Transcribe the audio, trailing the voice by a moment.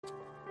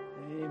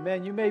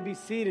Amen. You may be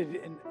seated,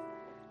 and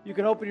you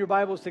can open your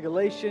Bibles to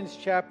Galatians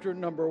chapter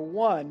number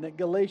 1.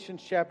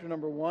 Galatians chapter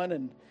number 1,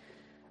 and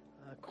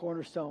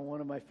Cornerstone, one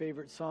of my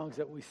favorite songs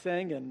that we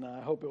sing, and I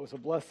hope it was a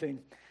blessing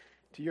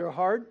to your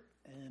heart.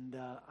 And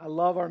I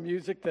love our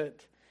music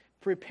that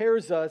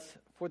prepares us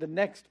for the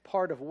next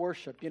part of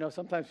worship. You know,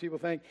 sometimes people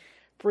think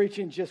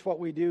preaching is just what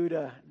we do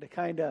to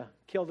kind of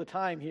kill the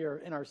time here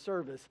in our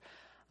service.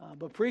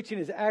 But preaching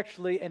is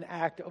actually an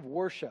act of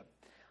worship.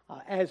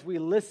 As we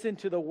listen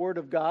to the Word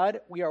of God,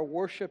 we are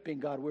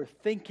worshiping God. We're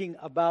thinking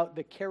about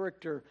the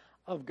character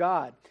of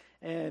God.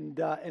 And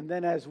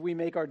then as we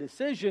make our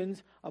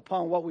decisions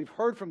upon what we've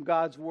heard from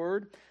God's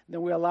Word,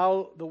 then we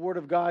allow the Word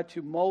of God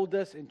to mold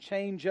us and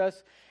change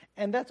us.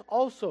 And that's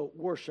also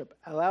worship,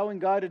 allowing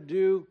God to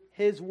do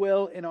His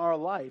will in our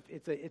life.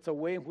 It's a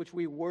way in which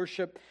we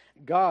worship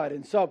God.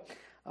 And so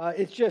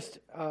it's just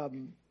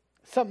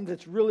something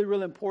that's really,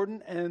 really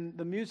important. And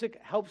the music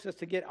helps us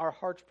to get our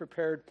hearts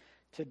prepared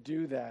to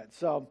do that.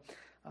 So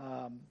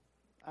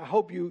I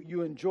hope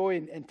you enjoy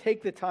and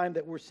take the time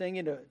that we're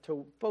singing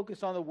to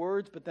focus on the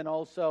words, but then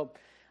also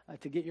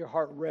to get your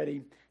heart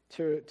ready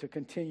to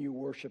continue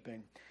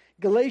worshiping.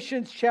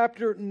 Galatians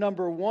chapter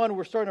number 1,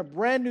 we're starting a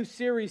brand new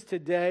series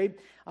today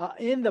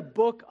in the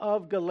book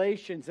of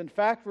Galatians. In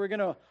fact, we're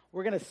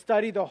gonna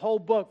study the whole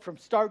book from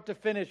start to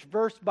finish,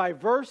 verse by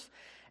verse,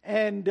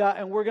 and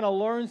we're gonna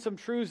learn some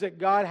truths that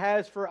God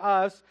has for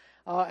us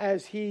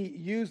as He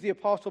used the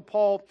Apostle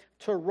Paul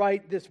to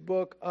write this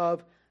book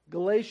of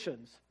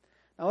Galatians.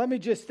 Now, let me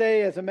just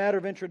say as a matter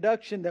of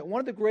introduction that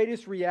one of the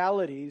greatest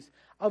realities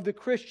of the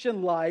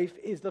Christian life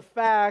is the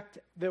fact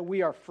that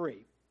we are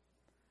free.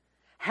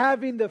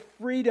 Having the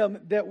freedom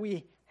that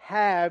we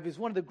have is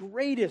one of the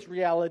greatest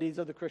realities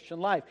of the Christian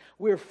life.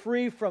 We're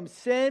free from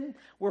sin.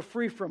 We're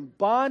free from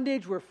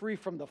bondage. We're free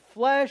from the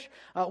flesh.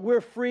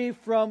 We're free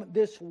from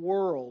this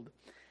world.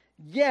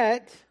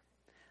 Yet,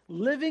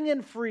 living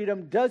in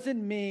freedom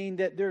doesn't mean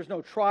that there's no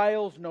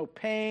trials, no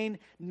pain,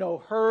 no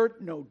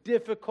hurt, no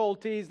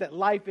difficulties, that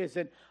life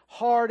isn't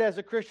hard as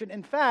a Christian.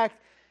 In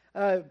fact,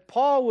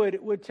 Paul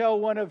would tell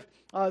one of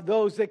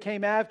those that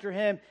came after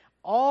him,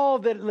 all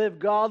that live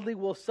godly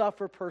will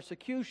suffer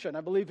persecution.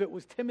 I believe it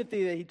was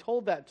Timothy that he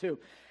told that to.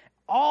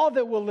 All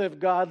that will live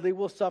godly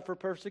will suffer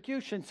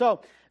persecution. So,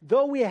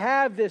 though we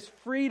have this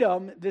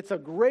freedom that's a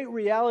great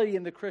reality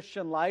in the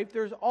Christian life,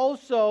 there's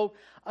also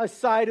a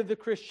side of the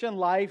Christian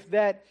life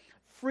that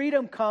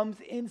freedom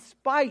comes in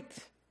spite,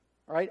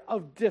 right,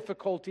 of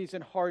difficulties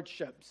and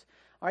hardships.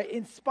 All right,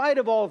 in spite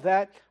of all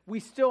that,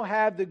 we still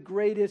have the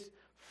greatest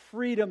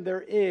freedom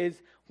there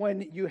is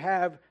when you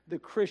have the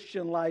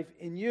Christian life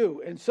in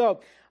you. And so,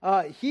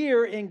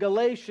 here in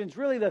Galatians,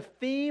 really the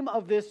theme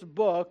of this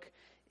book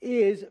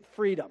is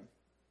freedom.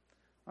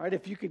 All right,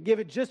 if you could give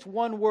it just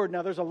one word.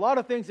 Now, there's a lot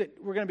of things that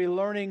we're going to be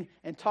learning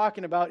and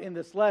talking about in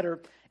this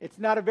letter. It's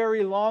not a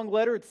very long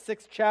letter. It's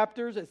 6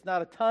 chapters. It's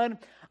not a ton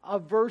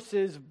of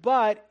verses.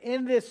 But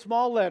in this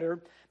small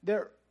letter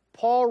that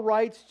Paul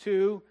writes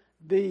to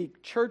the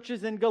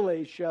churches in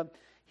Galatia,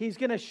 he's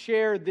going to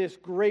share this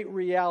great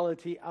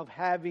reality of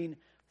having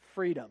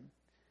freedom.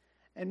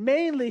 And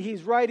mainly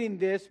he's writing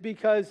this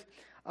because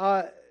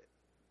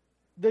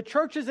the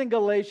churches in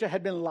Galatia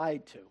had been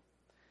lied to.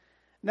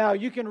 Now,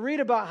 you can read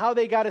about how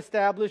they got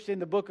established in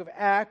the book of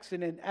Acts,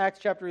 and in Acts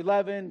chapter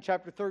 11,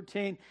 chapter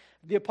 13,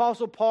 the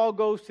Apostle Paul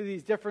goes to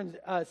these different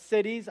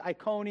cities,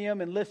 Iconium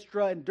and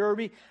Lystra and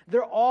Derbe.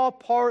 They're all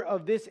part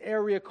of this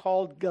area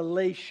called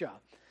Galatia.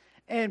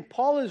 And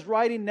Paul is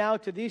writing now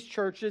to these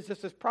churches.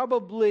 This is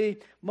probably,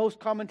 most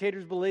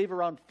commentators believe,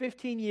 around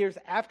 15 years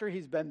after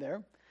he's been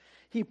there.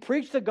 He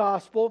preached the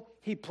gospel.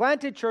 He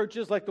planted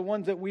churches like the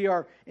ones that we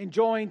are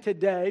enjoying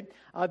today,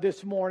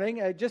 this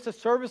morning. Just a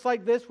service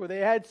like this where they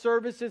had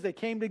services, they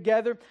came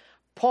together.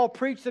 Paul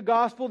preached the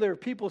gospel. There were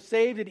people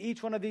saved in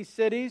each one of these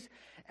cities,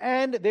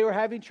 and they were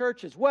having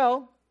churches.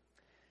 Well,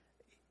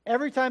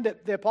 every time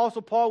that the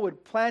Apostle Paul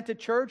would plant a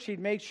church, he'd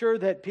make sure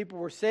that people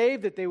were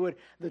saved, that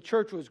the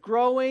church was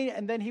growing,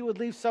 and then he would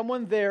leave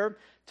someone there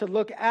to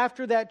look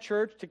after that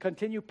church, to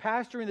continue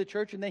pastoring the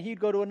church, and then he'd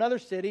go to another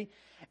city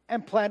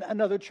and plant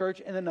another church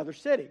in another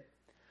city.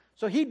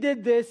 So he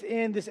did this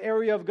in this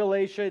area of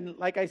Galatia, and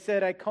like I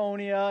said,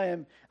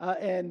 Iconia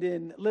and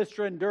in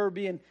Lystra and Derbe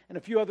and a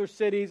few other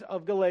cities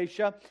of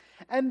Galatia.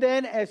 And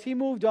then as he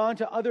moved on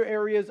to other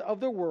areas of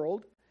the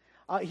world,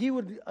 he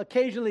would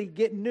occasionally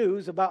get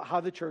news about how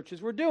the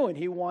churches were doing.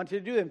 He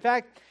wanted to do it. In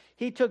fact,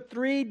 he took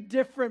 3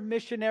 different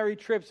missionary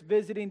trips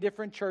visiting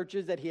different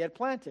churches that he had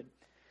planted.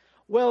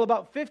 Well,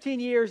 about 15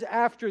 years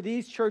after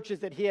these churches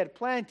that he had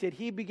planted,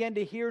 he began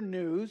to hear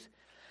news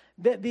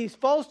that these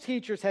false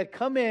teachers had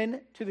come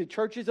in to the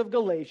churches of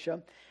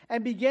Galatia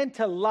and began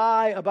to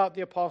lie about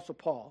the Apostle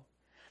Paul.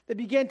 They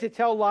began to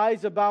tell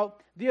lies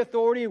about the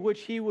authority of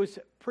which he was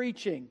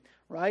preaching,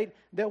 right?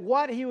 That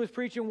what he was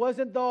preaching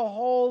wasn't the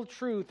whole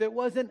truth. It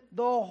wasn't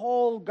the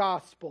whole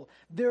gospel.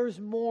 There's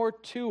more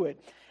to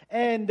it.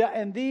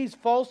 And these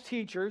false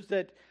teachers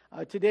that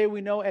today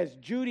we know as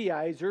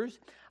Judaizers,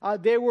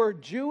 they were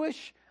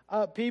Jewish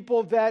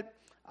people that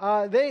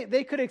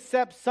they could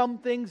accept some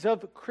things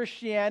of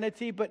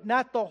Christianity, but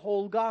not the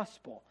whole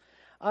gospel.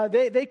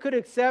 They could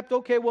accept,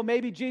 okay, well,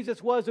 maybe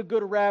Jesus was a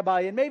good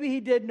rabbi, and maybe he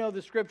did know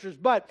the scriptures,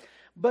 but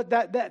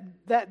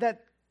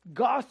that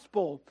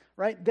gospel,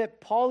 right, that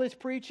Paul is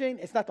preaching,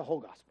 it's not the whole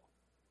gospel,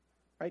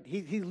 right?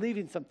 He's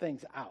leaving some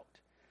things out,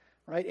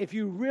 right? If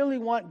you really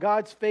want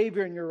God's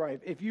favor in your life,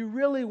 if you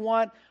really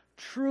want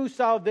true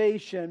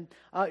salvation,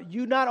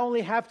 you not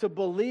only have to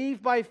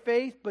believe by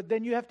faith, but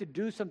then you have to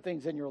do some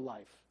things in your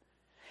life.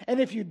 And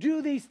if you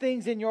do these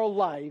things in your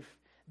life,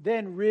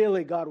 then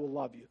really God will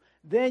love you.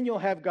 Then you'll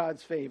have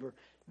God's favor.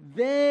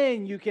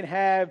 Then you can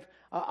have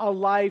a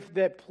life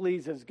that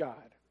pleases God.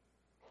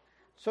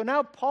 So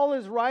now Paul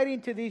is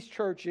writing to these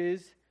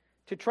churches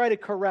to try to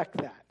correct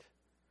that.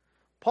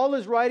 Paul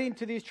is writing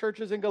to these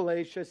churches in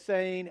Galatia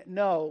saying,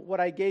 no, what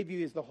I gave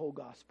you is the whole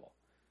gospel.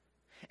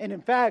 And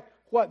in fact,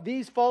 what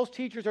these false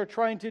teachers are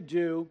trying to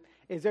do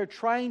is they're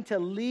trying to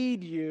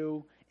lead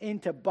you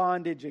into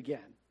bondage again.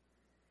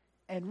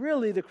 And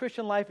really, the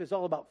Christian life is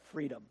all about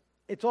freedom.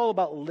 It's all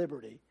about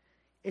liberty.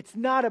 It's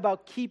not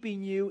about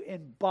keeping you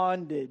in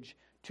bondage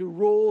to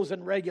rules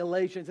and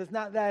regulations. It's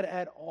not that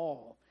at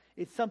all.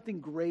 It's something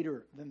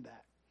greater than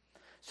that.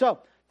 So,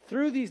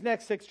 through these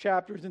next 6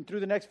 chapters and through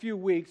the next few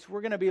weeks,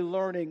 we're going to be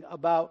learning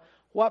about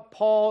what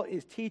Paul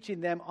is teaching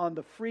them on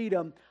the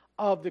freedom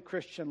of the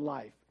Christian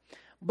life.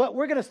 But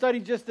we're going to study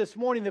just this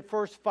morning the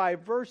first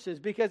 5 verses,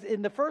 because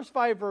in the first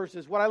 5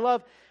 verses, what I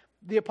love,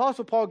 the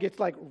Apostle Paul gets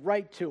like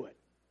right to it.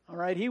 All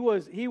right, he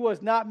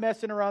was not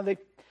messing around.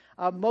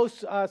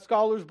 Most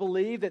scholars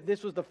believe that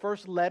this was the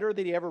first letter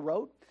that he ever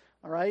wrote.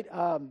 All right,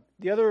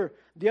 the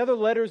other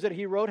letters that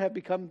he wrote have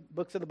become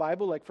books of the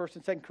Bible, like 1st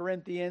and 2nd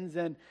Corinthians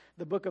and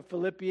the book of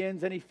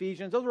Philippians and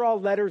Ephesians. Those are all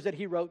letters that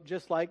he wrote,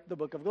 just like the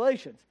book of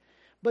Galatians.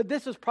 But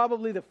this is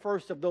probably the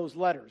first of those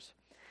letters,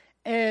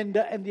 and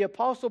the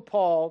Apostle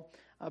Paul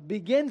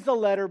begins the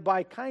letter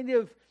by kind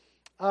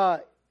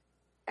of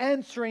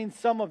answering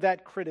some of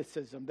that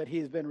criticism that he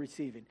has been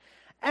receiving,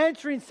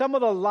 answering some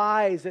of the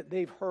lies that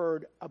they've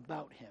heard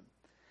about him.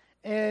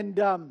 And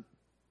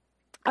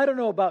I don't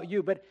know about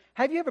you, but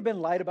have you ever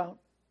been lied about?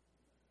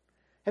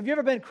 Have you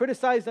ever been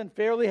criticized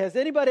unfairly? Has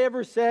anybody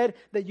ever said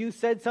that you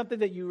said something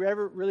that you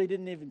ever really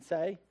didn't even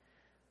say?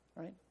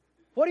 Right?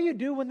 What do you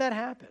do when that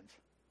happens?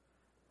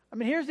 I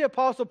mean, here's the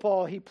Apostle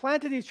Paul. He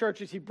planted these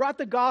churches. He brought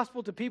the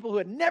gospel to people who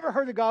had never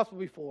heard the gospel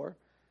before.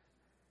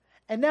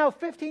 And now,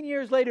 15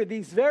 years later,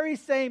 these very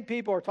same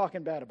people are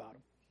talking bad about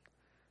him.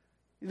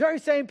 These very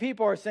same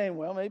people are saying,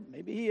 well,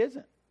 maybe he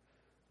isn't.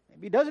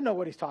 Maybe he doesn't know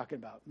what he's talking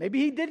about. Maybe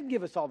he didn't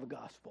give us all the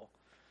gospel.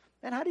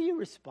 And how do you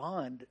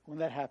respond when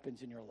that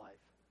happens in your life?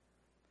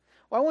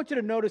 Well, I want you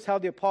to notice how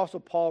the Apostle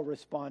Paul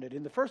responded.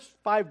 In the first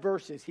 5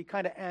 verses, he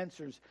kind of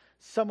answers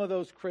some of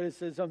those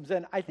criticisms.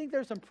 And I think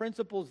there's some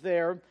principles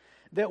there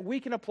that we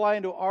can apply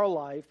into our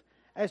life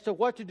as to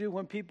what to do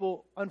when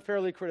people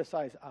unfairly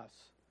criticize us,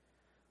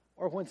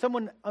 or when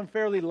someone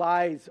unfairly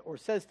lies or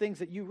says things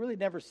that you really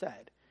never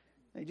said.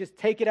 They just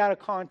take it out of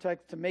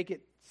context to make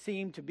it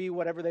seem to be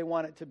whatever they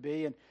want it to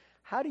be. And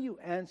how do you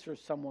answer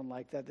someone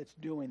like that that's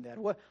doing that?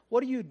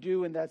 What do you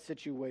do in that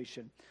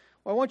situation?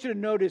 Well, I want you to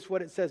notice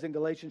what it says in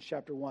Galatians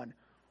chapter 1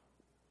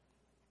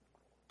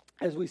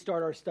 as we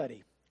start our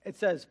study. It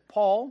says,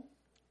 Paul,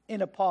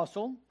 an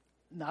apostle,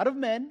 not of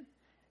men,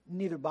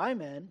 neither by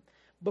men,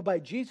 but by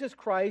Jesus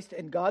Christ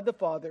and God the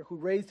Father, who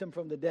raised him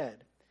from the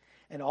dead,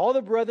 and all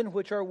the brethren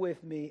which are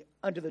with me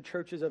unto the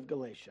churches of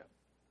Galatia.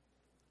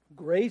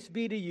 Grace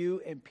be to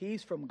you and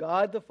peace from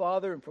God the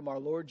Father and from our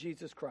Lord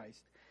Jesus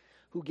Christ,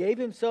 who gave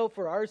himself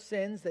for our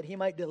sins that he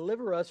might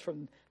deliver us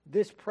from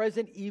this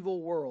present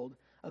evil world,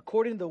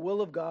 according to the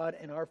will of God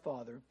and our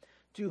Father,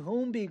 to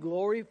whom be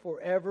glory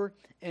forever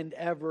and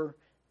ever.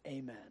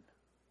 Amen.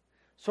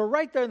 So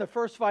right there in the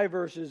first 5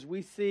 verses,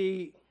 we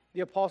see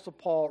the Apostle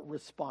Paul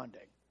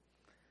responding.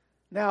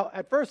 Now,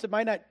 at first, it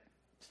might not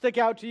stick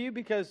out to you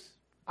because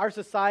our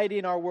society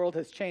and our world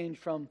has changed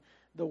from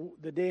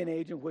the day and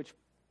age in which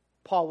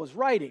Paul was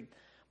writing.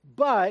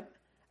 But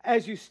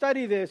as you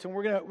study this, and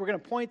we're gonna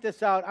point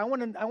this out, I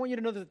want you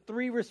to know the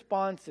 3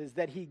 responses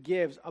that he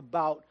gives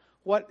about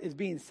what is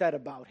being said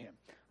about him.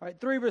 All right,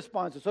 3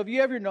 responses. So if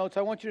you have your notes,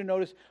 I want you to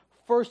notice,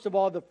 first of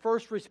all, the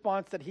first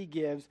response that he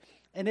gives,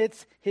 and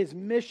it's his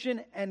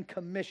mission and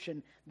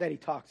commission that he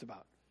talks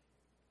about.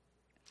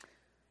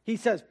 He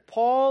says,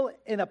 Paul,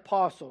 an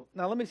apostle.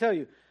 Now, let me tell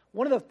you,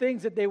 one of the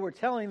things that they were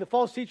telling, the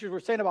false teachers were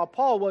saying about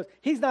Paul was,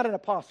 he's not an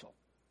apostle.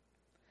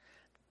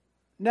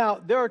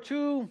 Now, there are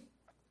 2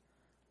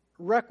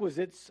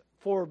 requisites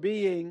for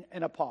being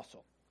an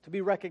apostle, to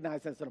be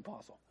recognized as an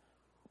apostle.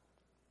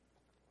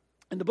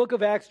 In the book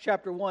of Acts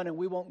chapter 1, and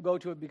we won't go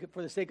to it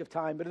for the sake of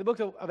time, but in the book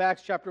of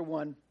Acts chapter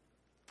 1,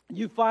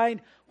 you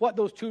find what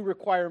those 2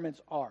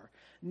 requirements are.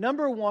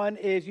 Number 1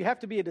 is you have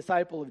to be a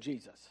disciple of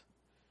Jesus.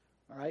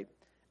 All right?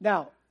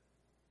 Now,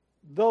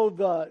 though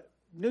the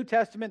New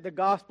Testament, the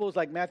Gospels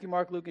like Matthew,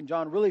 Mark, Luke, and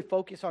John really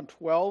focus on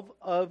 12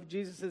 of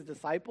Jesus'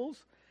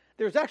 disciples,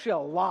 There's actually a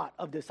lot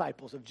of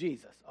disciples of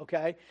Jesus,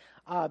 okay?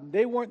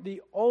 They weren't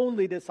the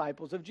only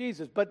disciples of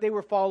Jesus, but they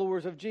were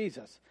followers of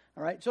Jesus,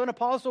 all right? So an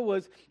apostle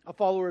was a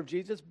follower of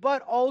Jesus,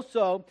 but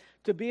also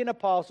to be an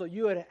apostle,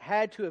 you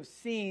had to have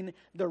seen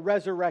the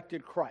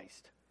resurrected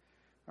Christ,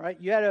 all right?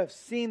 You had to have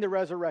seen the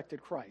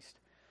resurrected Christ.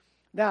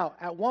 Now,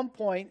 at one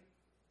point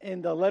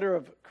in the letter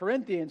of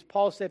Corinthians,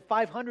 Paul said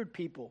 500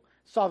 people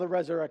saw the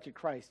resurrected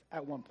Christ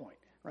at one point,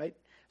 right?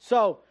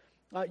 So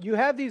you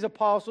have these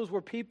apostles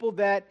were people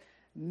that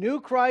knew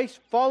Christ,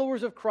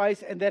 followers of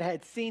Christ, and that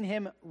had seen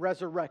him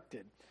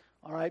resurrected,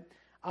 all right?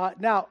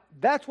 Now,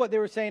 that's what they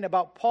were saying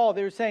about Paul.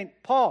 They were saying,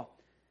 Paul.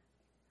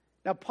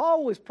 Now,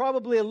 Paul was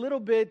probably a little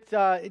bit,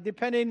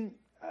 depending,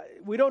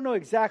 we don't know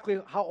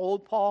exactly how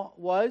old Paul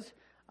was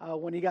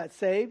when he got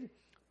saved.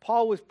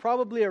 Paul was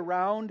probably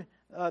around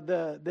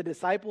the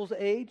disciples'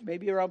 age,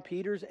 maybe around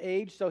Peter's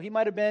age. So he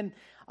might have been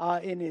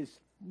in his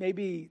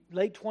maybe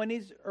late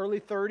 20s, early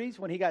 30s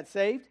when he got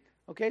saved.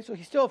 Okay, so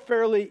he's still a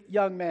fairly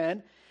young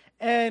man.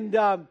 And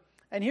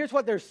here's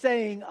what they're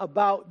saying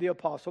about the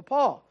Apostle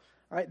Paul.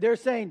 All right, they're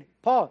saying,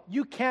 Paul,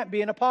 you can't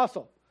be an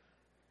apostle.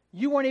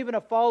 You weren't even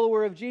a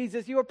follower of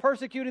Jesus. You were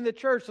persecuting the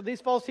church. So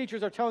these false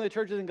teachers are telling the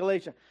churches in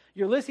Galatia,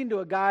 you're listening to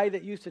a guy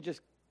that used to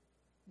just,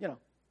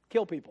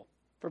 kill people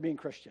for being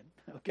Christian.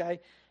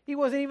 Okay? He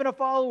wasn't even a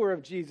follower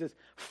of Jesus.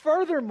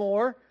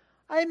 Furthermore,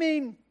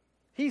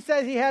 he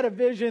says he had a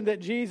vision that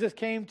Jesus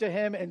came to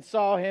him and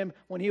saw him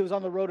when he was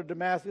on the road to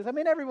Damascus.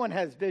 Everyone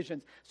has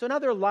visions. So now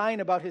they're lying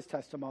about his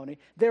testimony.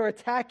 They're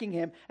attacking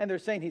him, and they're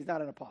saying he's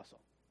not an apostle.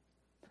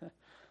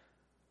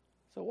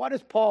 So what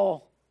does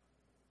Paul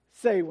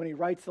say when he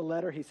writes the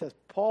letter? He says,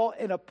 Paul,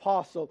 an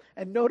apostle.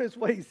 And notice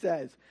what he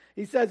says.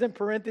 He says in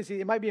parentheses,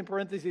 it might be in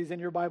parentheses in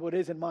your Bible, it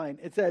is in mine.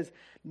 It says,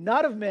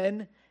 not of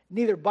men,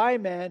 neither by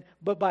man,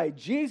 but by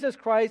Jesus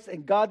Christ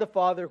and God the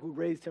Father who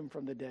raised him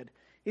from the dead.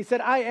 He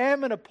said, I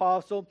am an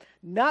apostle,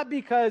 not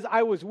because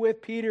I was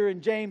with Peter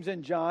and James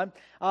and John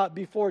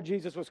before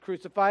Jesus was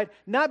crucified,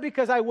 not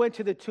because I went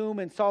to the tomb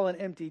and saw an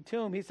empty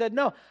tomb. He said,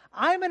 no,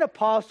 I'm an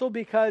apostle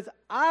because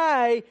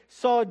I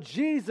saw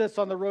Jesus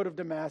on the road of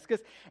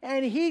Damascus,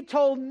 and he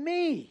told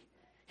me,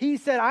 he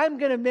said, I'm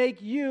going to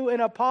make you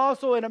an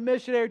apostle and a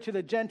missionary to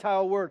the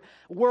Gentile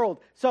world.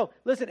 So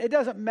listen, it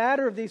doesn't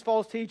matter if these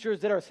false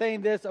teachers that are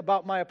saying this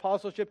about my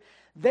apostleship,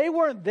 they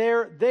weren't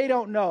there, they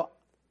don't know.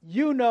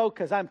 You know,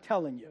 because I'm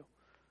telling you.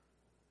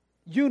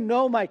 You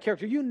know my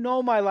character. You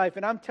know my life.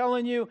 And I'm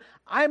telling you,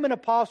 I'm an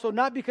apostle,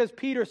 not because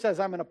Peter says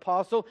I'm an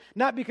apostle,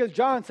 not because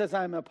John says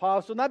I'm an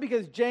apostle, not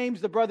because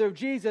James, the brother of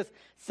Jesus,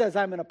 says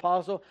I'm an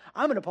apostle.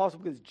 I'm an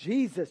apostle because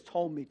Jesus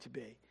told me to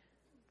be.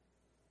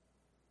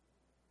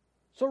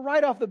 So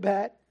right off the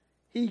bat,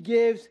 he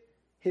gives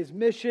his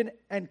mission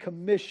and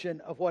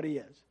commission of what he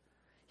is.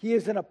 He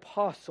is an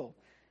apostle.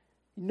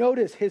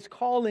 Notice his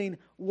calling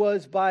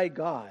was by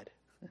God.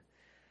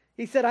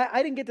 He said,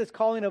 I didn't get this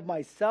calling of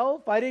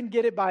myself. I didn't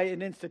get it by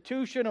an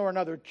institution or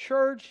another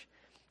church.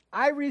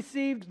 I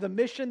received the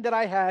mission that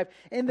I have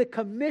and the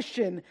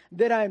commission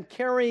that I'm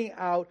carrying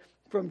out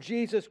from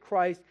Jesus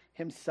Christ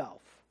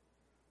himself.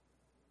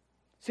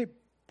 See,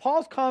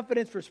 Paul's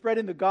confidence for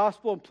spreading the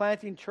gospel and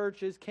planting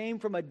churches came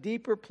from a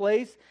deeper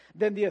place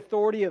than the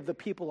authority of the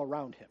people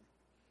around him.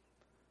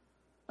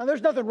 Now,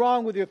 there's nothing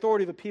wrong with the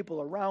authority of the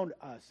people around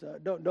us.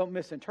 Don't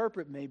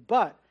misinterpret me,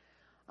 but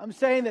I'm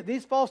saying that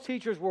these false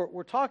teachers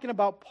were talking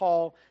about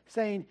Paul,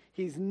 saying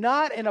he's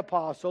not an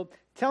apostle,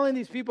 telling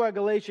these people at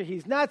Galatia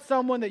he's not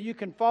someone that you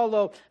can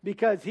follow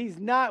because he's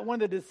not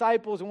one of the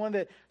disciples and one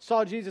that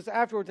saw Jesus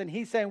afterwards. And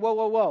he's saying,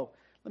 whoa.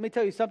 Let me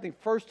tell you something.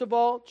 First of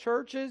all,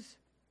 churches,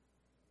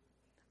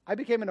 I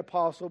became an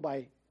apostle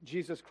by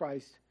Jesus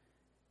Christ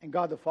and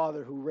God the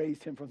Father who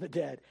raised him from the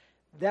dead.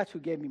 That's who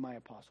gave me my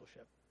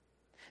apostleship.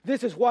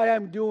 This is why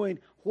I'm doing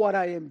what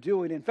I am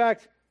doing. In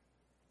fact,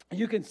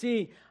 you can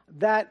see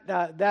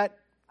that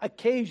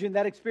occasion,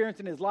 that experience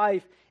in his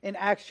life in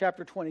Acts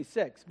chapter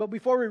 26. But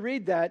before we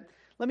read that,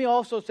 let me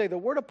also say the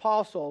word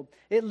apostle,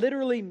 it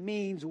literally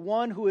means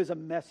one who is a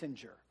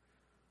messenger.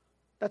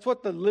 That's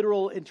what the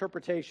literal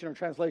interpretation or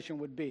translation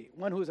would be,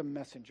 one who is a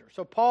messenger.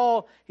 So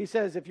Paul, he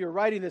says, if you're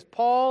writing this,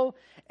 Paul,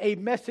 a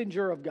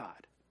messenger of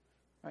God,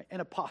 right?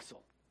 An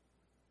apostle.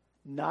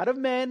 Not of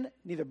men,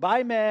 neither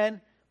by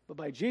man, but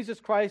by Jesus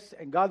Christ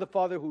and God the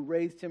Father who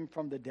raised him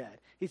from the dead.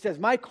 He says,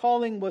 my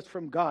calling was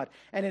from God.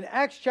 And in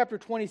Acts chapter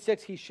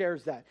 26, he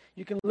shares that.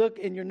 You can look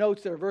in your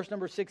notes there, verse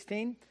number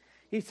 16.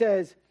 He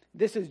says,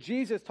 this is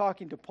Jesus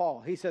talking to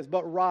Paul. He says,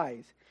 but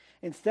rise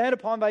and stand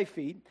upon thy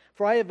feet,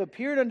 for I have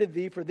appeared unto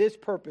thee for this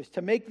purpose,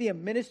 to make thee a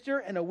minister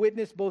and a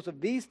witness both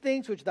of these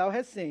things which thou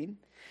hast seen,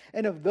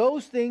 and of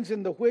those things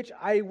in the which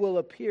I will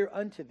appear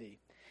unto thee,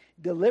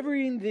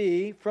 delivering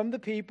thee from the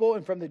people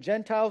and from the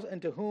Gentiles,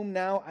 unto whom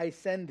now I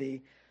send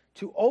thee,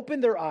 to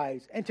open their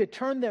eyes and to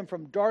turn them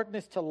from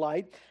darkness to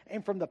light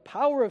and from the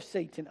power of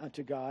Satan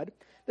unto God,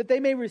 that they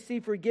may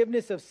receive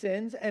forgiveness of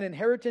sins and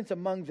inheritance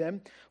among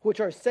them, which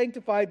are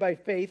sanctified by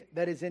faith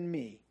that is in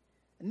me.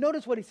 And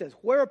notice what he says.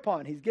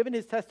 Whereupon, he's given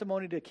his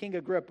testimony to King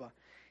Agrippa.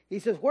 He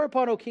says,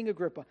 whereupon, O King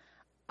Agrippa,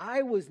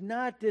 I was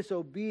not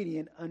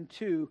disobedient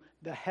unto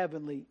the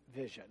heavenly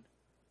vision.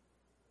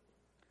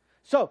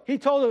 So he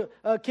told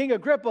King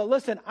Agrippa,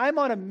 listen, I'm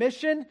on a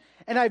mission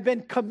and I've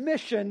been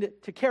commissioned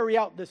to carry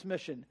out this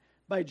mission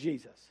by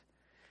Jesus.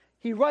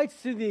 He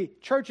writes to the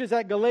churches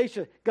at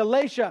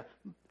Galatia,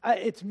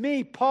 it's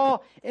me,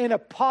 Paul, an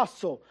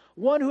apostle,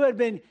 one who had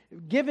been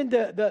given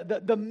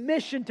the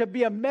mission to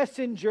be a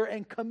messenger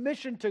and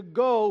commissioned to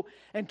go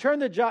and turn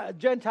the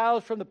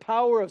Gentiles from the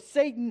power of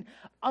Satan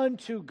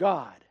unto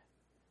God.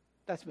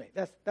 That's me.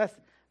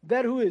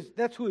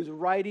 That's who is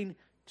writing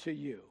to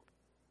you.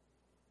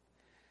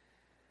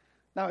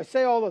 Now, I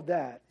say all of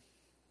that.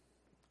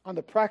 On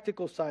the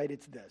practical side,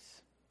 it's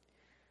this.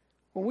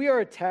 When we are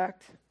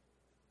attacked,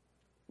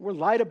 we're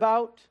lied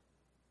about,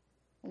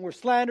 when we're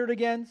slandered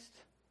against,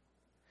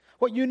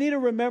 what you need to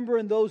remember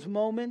in those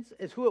moments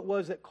is who it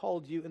was that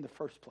called you in the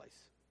first place.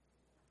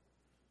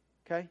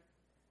 Okay?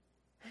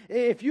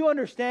 If you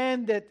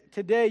understand that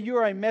today you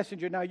are a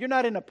messenger, now you're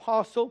not an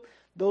apostle.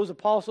 Those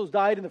apostles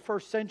died in the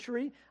first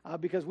century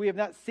because we have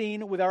not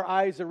seen with our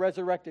eyes the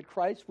resurrected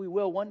Christ. We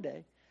will one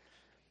day.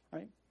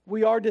 Right?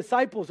 We are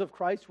disciples of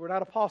Christ. We're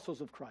not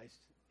apostles of Christ.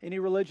 Any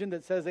religion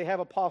that says they have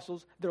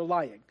apostles, they're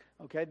lying.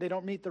 Okay? They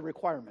don't meet the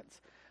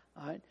requirements.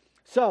 All right?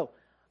 So,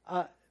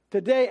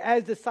 today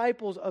as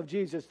disciples of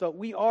Jesus, though,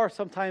 we are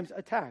sometimes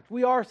attacked.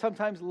 We are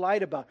sometimes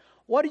lied about.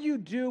 What do you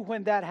do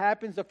when that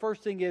happens? The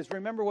first thing is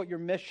remember what your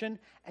mission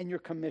and your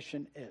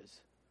commission is.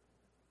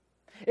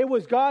 It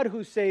was God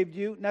who saved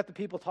you, not the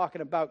people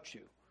talking about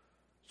you.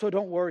 So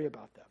don't worry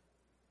about them.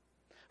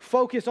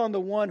 Focus on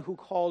the one who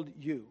called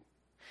you.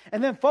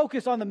 And then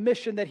focus on the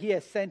mission that he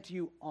has sent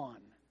you on.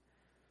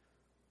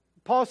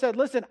 Paul said,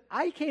 listen,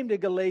 I came to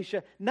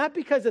Galatia not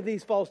because of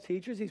these false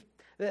teachers.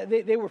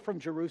 They were from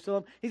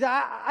Jerusalem. He said,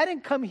 I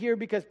didn't come here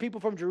because people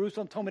from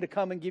Jerusalem told me to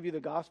come and give you the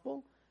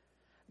gospel.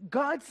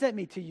 God sent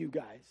me to you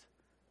guys.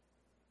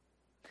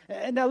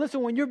 And now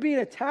listen, when you're being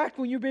attacked,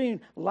 when you're being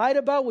lied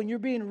about, when you're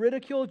being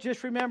ridiculed,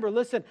 just remember,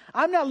 listen,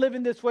 I'm not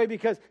living this way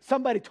because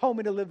somebody told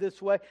me to live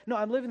this way. No,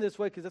 I'm living this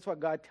way because that's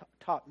what God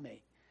taught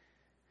me.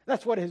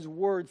 That's what his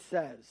word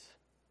says.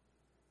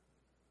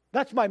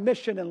 That's my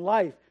mission in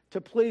life,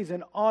 to please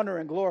and honor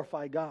and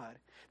glorify God.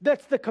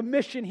 That's the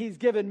commission he's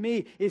given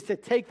me, is to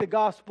take the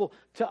gospel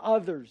to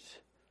others.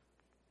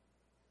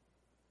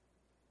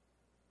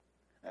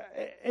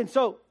 And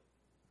so,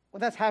 when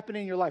that's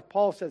happening in your life,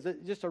 Paul says,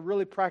 it's just a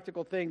really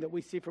practical thing that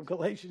we see from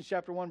Galatians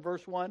chapter 1,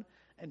 verse 1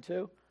 and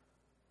 2,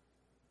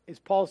 is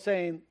Paul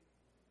saying,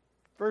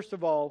 first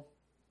of all,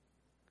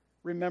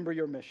 remember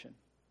your mission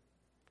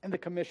and the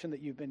commission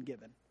that you've been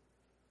given.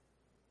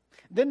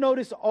 Then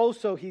notice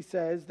also, he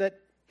says,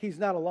 that he's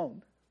not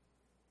alone.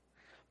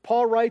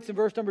 Paul writes in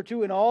verse number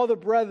 2, and all the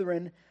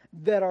brethren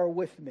that are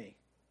with me,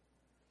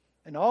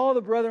 and all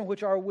the brethren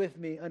which are with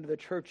me under the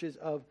churches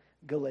of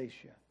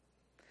Galatia.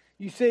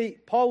 You see,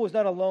 Paul was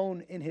not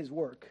alone in his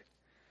work.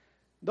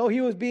 Though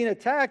he was being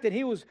attacked and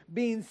he was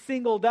being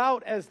singled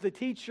out as the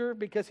teacher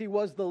because he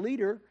was the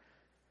leader,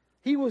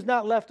 he was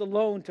not left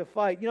alone to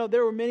fight. You know,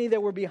 there were many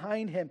that were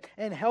behind him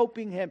and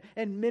helping him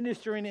and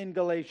ministering in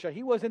Galatia.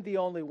 He wasn't the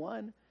only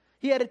one.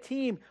 He had a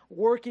team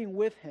working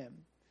with him.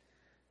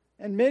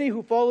 And many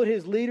who followed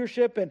his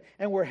leadership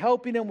and were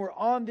helping him were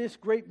on this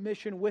great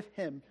mission with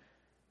him,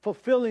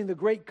 fulfilling the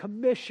great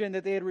commission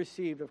that they had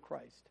received of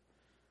Christ.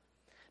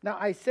 Now,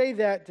 I say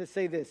that to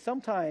say this.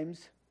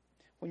 Sometimes,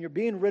 when you're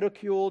being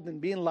ridiculed and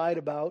being lied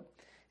about,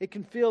 it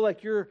can feel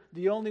like you're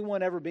the only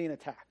one ever being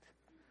attacked.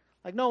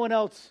 Like no one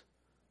else,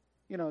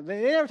 you know,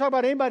 they never talk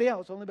about anybody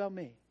else, only about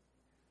me.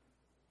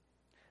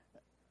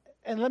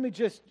 And let me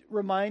just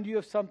remind you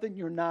of something.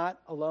 You're not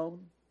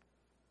alone.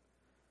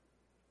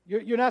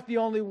 You're not the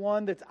only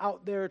one that's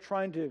out there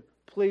trying to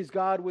please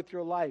God with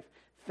your life.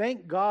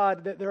 Thank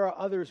God that there are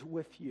others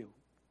with you.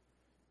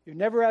 You're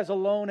never as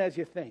alone as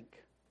you think.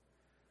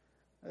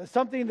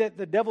 Something that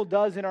the devil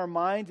does in our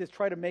minds is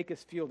try to make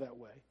us feel that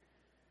way.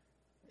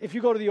 If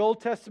you go to the Old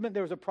Testament,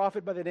 there was a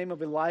prophet by the name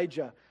of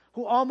Elijah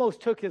who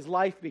almost took his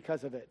life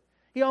because of it.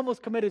 He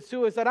almost committed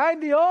suicide. I'm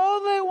the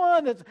only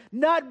one that's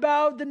not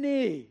bowed the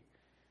knee.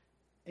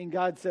 And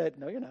God said,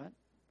 no, you're not.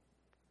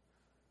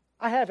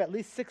 I have at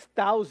least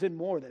 6,000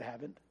 more that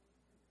haven't.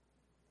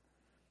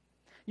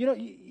 You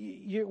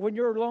know, when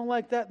you're alone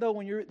like that,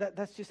 though,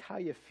 that's just how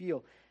you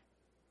feel.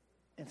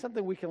 And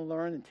something we can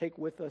learn and take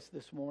with us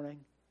this morning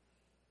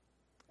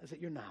is that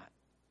you're not.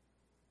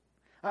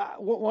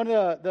 One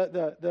of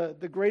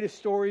the greatest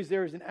stories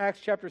there is in Acts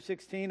chapter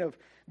 16 of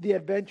the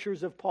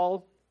adventures of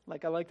Paul,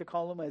 like I like to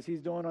call him, as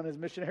he's doing on his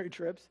missionary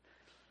trips.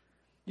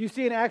 You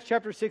see in Acts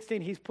chapter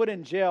 16, he's put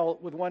in jail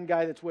with one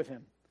guy that's with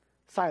him,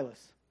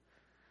 Silas.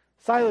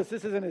 Silas,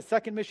 this is in his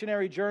second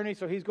missionary journey,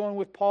 so he's going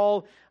with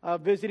Paul,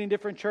 visiting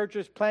different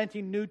churches,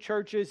 planting new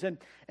churches,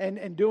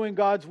 and doing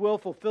God's will,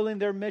 fulfilling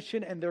their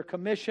mission and their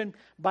commission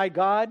by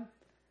God.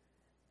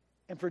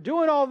 And for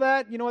doing all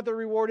that, you know what the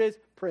reward is?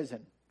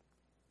 Prison.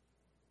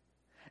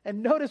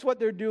 And notice what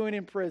they're doing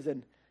in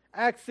prison.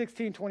 Acts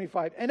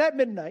 16:25. And at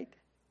midnight,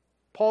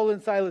 Paul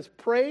and Silas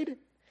prayed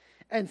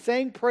and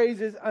sang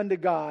praises unto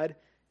God,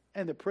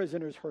 and the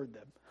prisoners heard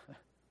them.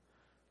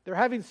 They're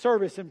having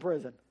service in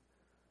prison.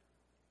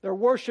 They're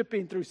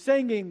worshiping through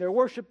singing. They're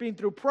worshiping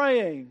through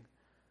praying.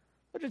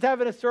 They're just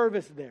having a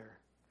service there.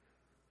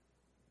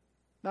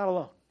 Not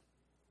alone.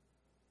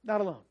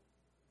 Not alone.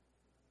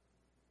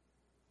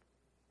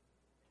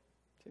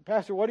 Say,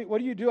 Pastor, what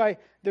do you do?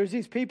 There's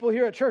these people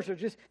here at church.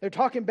 They're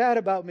talking bad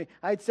about me.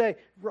 I'd say,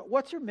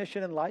 what's your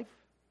mission in life?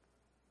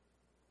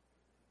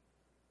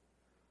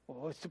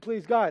 Well, it's to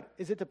please God.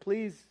 Is it to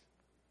please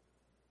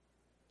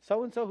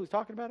so-and-so who's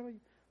talking about you?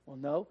 Well,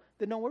 no.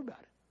 Then don't worry about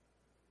it.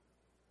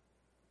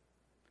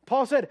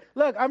 Paul said,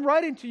 look, I'm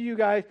writing to you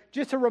guys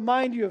just to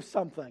remind you of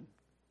something.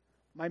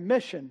 My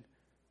mission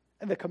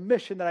and the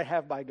commission that I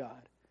have by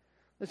God.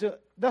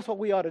 That's what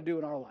we ought to do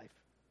in our life.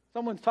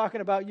 Someone's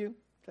talking about you,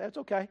 say, that's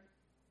okay.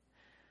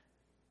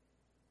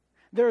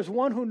 There's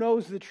one who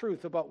knows the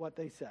truth about what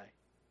they say.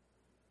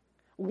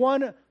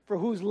 One for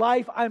whose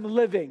life I'm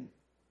living.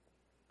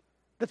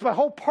 That's my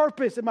whole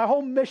purpose and my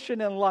whole mission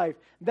in life.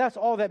 That's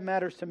all that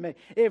matters to me.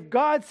 If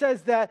God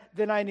says that,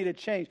 then I need to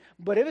change.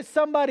 But if it's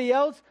somebody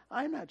else,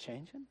 I'm not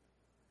changing.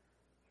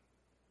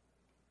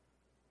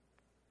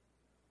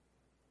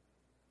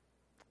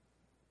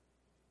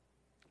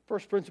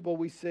 First principle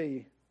we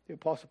see the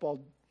Apostle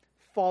Paul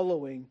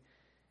following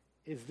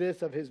is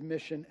this of his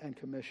mission and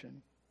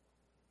commission.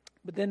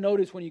 But then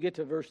notice when you get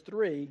to verse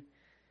 3,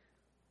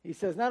 he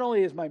says, not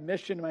only is my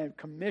mission and my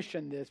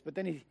commission this, but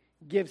then he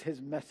gives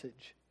his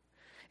message.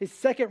 His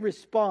second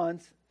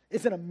response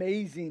is an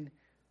amazing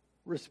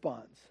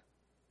response.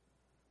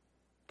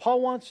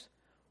 Paul wants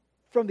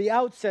from the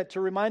outset to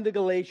remind the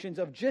Galatians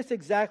of just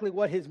exactly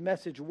what his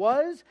message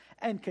was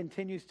and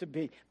continues to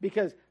be.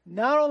 Because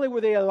not only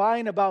were they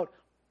lying about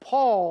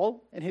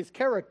Paul and his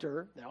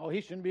character,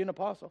 he shouldn't be an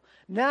apostle.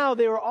 Now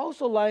they were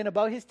also lying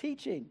about his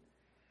teaching.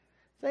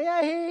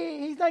 Say,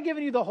 he's not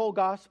giving you the whole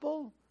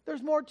gospel.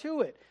 There's more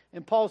to it.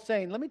 And Paul's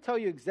saying, let me tell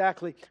you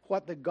exactly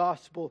what the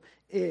gospel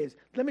is.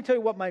 Let me tell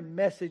you what my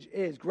message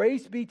is.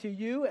 Grace be to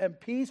you and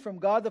peace from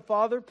God the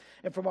Father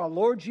and from our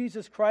Lord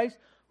Jesus Christ,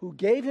 who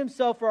gave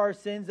himself for our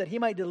sins that he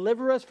might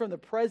deliver us from the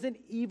present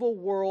evil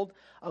world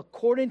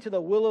according to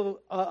the will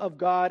of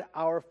God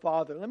our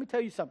Father. Let me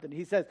tell you something.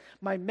 He says,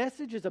 my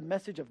message is a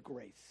message of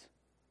grace.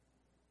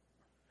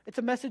 It's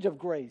a message of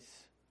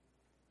grace.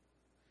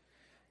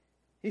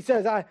 He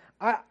says, I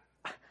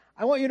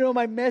want you to know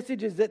my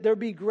message is that there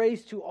be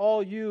grace to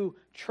all you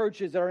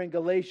churches that are in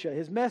Galatia.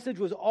 His message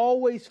was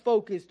always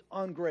focused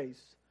on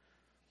grace.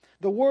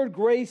 The word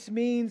grace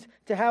means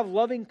to have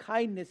loving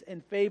kindness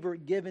and favor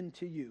given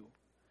to you.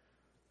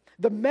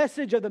 The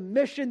message of the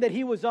mission that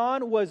he was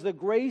on was the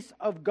grace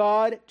of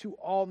God to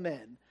all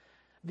men.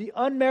 The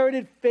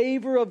unmerited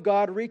favor of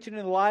God reaching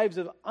in the lives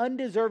of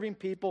undeserving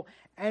people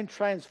and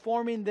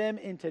transforming them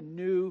into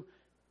new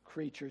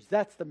creatures.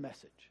 That's the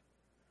message.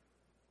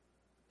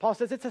 Paul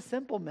says it's a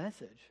simple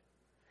message.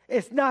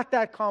 It's not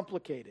that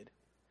complicated.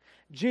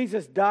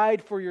 Jesus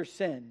died for your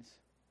sins.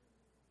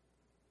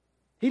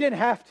 He didn't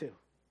have to.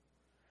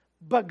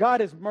 But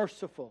God is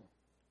merciful.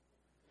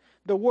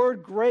 The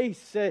word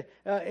grace,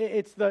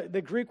 it's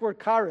the Greek word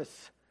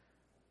charis.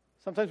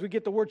 Sometimes we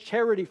get the word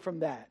charity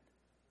from that.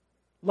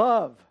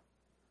 Love.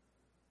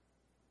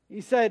 He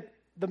said,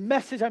 the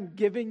message I'm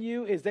giving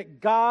you is that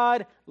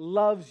God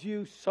loves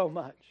you so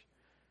much.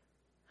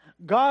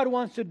 God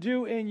wants to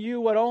do in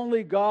you what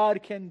only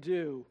God can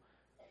do.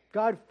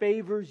 God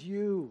favors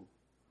you.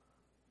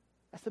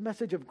 That's the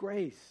message of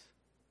grace.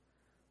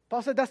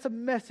 Paul said, that's the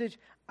message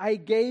I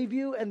gave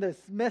you and the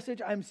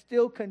message I'm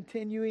still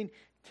continuing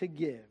to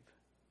give.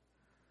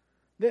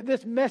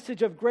 This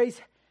message of grace,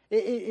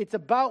 it's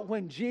about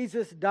when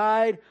Jesus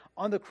died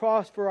on the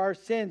cross for our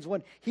sins,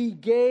 when he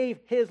gave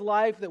his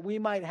life that we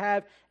might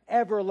have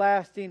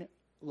everlasting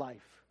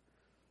life.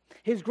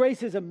 His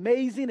grace is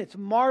amazing, it's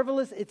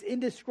marvelous, it's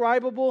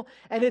indescribable,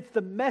 and it's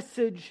the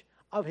message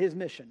of his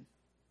mission.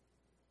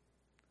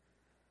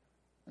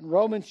 In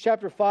Romans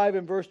chapter 5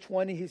 and verse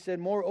 20, he said,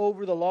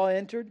 moreover, the law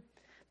entered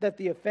that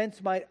the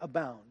offense might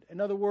abound.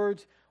 In other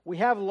words, we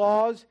have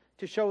laws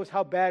to show us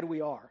how bad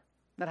we are,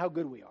 not how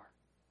good we are.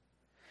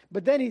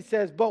 But then he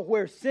says, but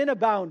where sin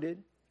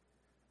abounded,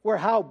 where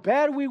how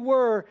bad we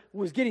were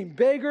was getting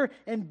bigger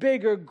and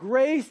bigger,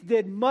 grace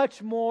did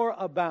much more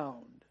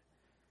abound.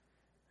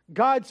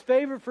 God's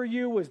favor for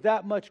you was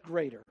that much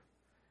greater.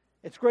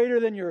 It's greater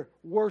than your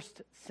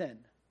worst sin.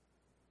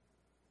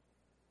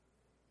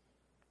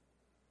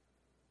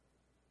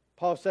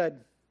 Paul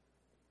said,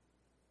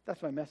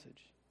 that's my message.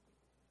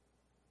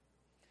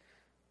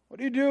 What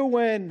do you do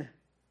when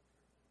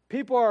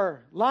people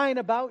are lying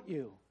about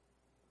you?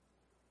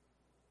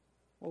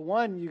 Well,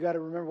 one, you got to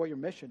remember what your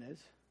mission is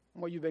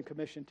and what you've been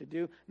commissioned to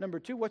do. Number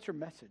two, what's your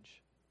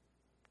message?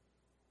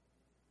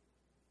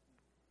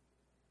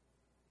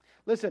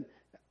 Listen,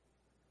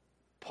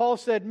 Paul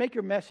said, make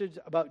your message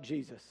about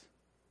Jesus.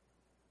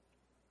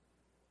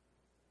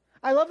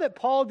 I love that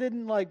Paul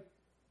didn't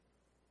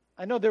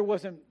I know there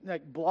wasn't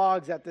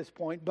blogs at this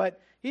point, but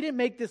he didn't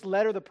make this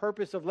letter the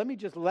purpose of, let me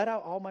just let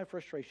out all my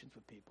frustrations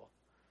with people.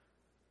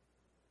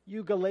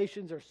 You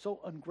Galatians are so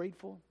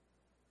ungrateful.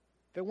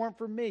 If it weren't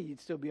for me, you'd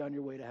still be on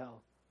your way to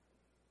hell.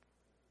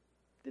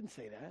 He didn't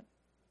say that.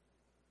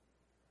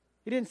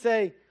 He didn't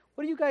say,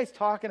 what are you guys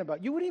talking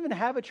about? You wouldn't even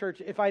have a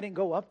church if I didn't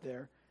go up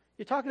there.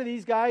 You're talking to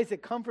these guys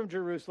that come from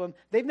Jerusalem.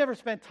 They've never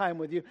spent time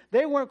with you.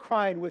 They weren't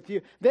crying with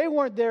you. They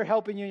weren't there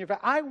helping you in your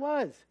family. I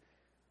was.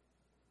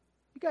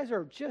 You guys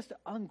are just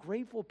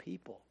ungrateful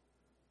people.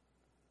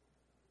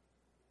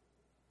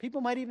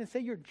 People might even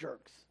say you're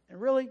jerks. And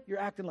really, you're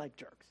acting like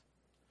jerks.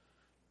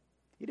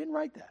 He didn't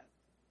write that.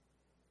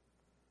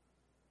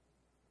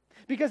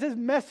 Because his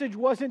message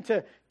wasn't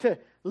to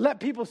let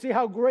people see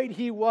how great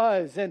he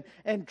was and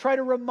try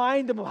to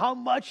remind them of how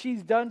much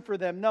he's done for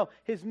them. No,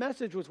 his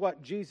message was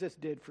what Jesus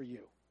did for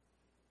you.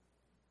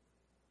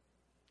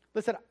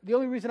 Listen, the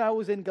only reason I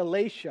was in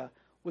Galatia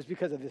was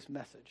because of this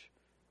message.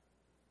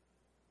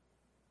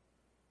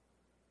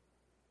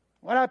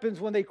 What happens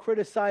when they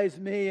criticize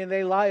me and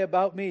they lie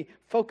about me?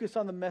 Focus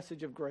on the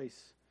message of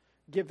grace.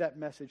 Give that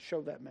message,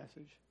 show that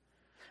message.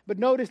 But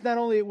notice not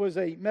only it was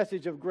a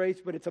message of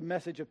grace, but it's a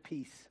message of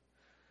peace.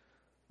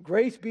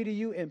 Grace be to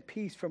you and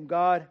peace from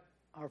God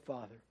our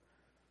Father.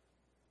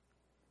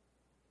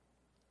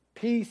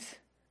 Peace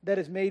that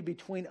is made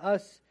between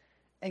us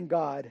and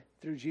God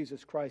through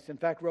Jesus Christ. In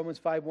fact, Romans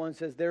 5:1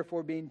 says,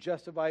 therefore, being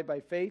justified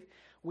by faith,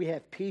 we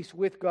have peace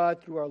with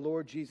God through our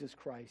Lord Jesus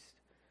Christ.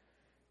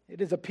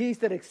 It is a peace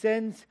that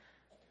extends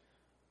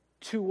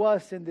to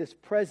us in this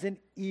present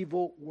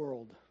evil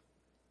world.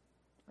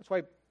 That's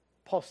why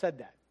Paul said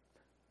that.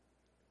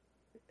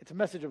 It's a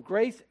message of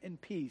grace and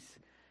peace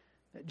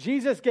that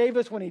Jesus gave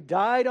us when he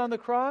died on the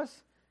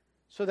cross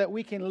so that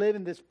we can live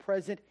in this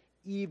present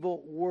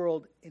evil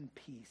world in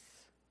peace.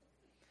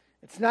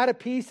 It's not a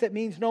peace that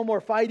means no more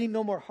fighting,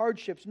 no more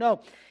hardships.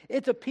 No,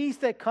 it's a peace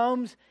that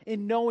comes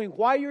in knowing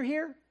why you're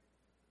here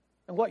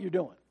and what you're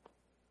doing.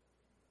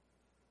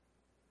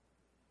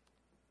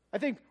 I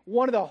think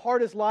one of the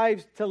hardest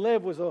lives to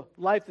live was a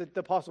life that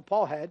the Apostle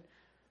Paul had.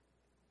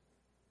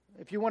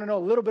 If you want to know a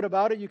little bit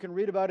about it, you can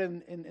read about it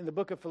in the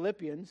book of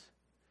Philippians.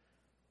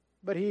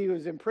 But he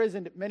was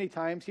imprisoned many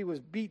times. He was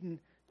beaten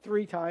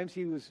 3 times.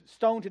 He was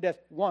stoned to death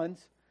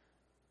once.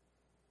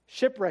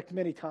 Shipwrecked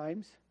many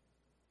times.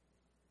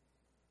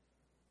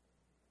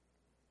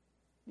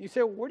 You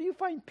say, where do you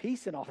find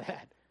peace in all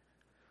that?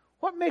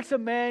 What makes a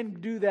man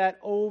do that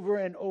over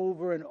and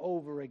over and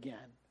over again?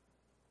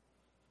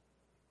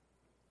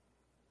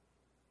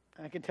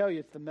 And I can tell you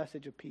it's the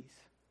message of peace.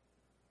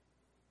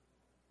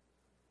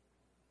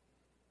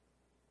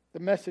 The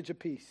message of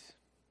peace.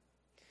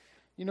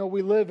 You know,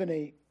 we live in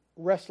a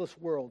restless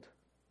world,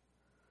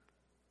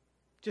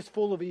 just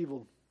full of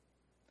evil.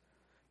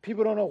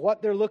 People don't know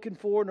what they're looking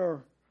for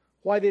nor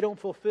why they don't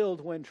fulfill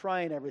when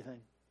trying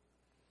everything.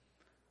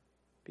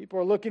 People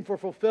are looking for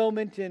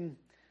fulfillment in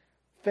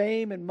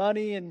fame and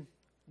money and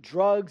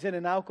drugs and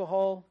in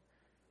alcohol.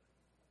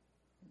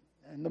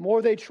 And the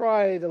more they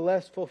try, the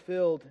less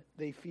fulfilled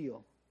they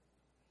feel.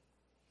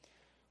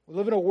 We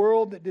live in a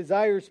world that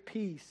desires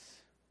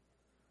peace,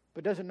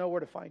 but doesn't know where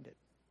to find it.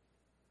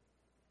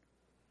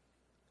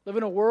 Live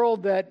in a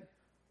world that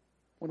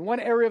when one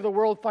area of the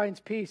world finds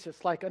peace,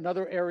 it's like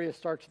another area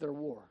starts their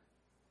war.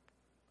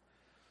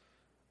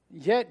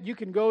 Yet you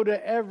can go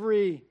to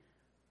every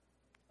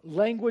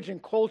language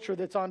and culture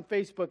that's on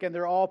Facebook and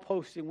they're all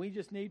posting, we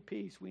just need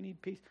peace, we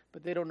need peace,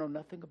 but they don't know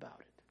nothing about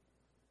it.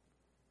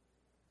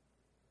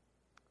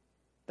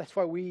 That's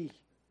why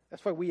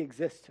we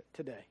exist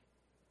today.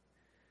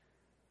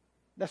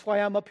 That's why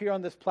I'm up here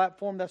on this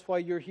platform. That's why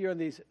you're here in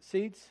these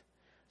seats.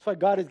 That's why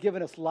God has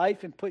given us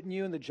life and putting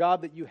you in the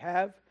job that you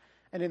have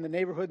and in the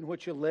neighborhood in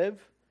which you live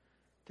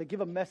to give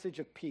a message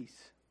of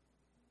peace.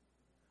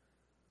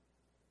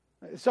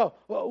 So,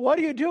 what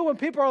do you do when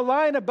people are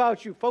lying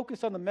about you?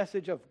 Focus on the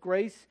message of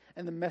grace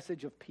and the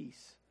message of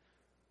peace.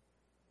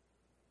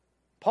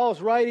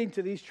 Paul's writing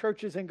to these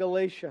churches in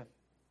Galatia.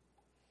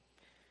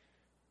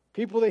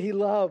 People that he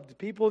loved,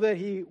 people that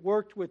he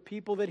worked with,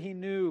 people that he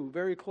knew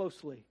very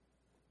closely.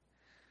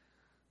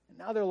 And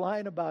now they're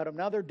lying about him.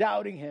 Now they're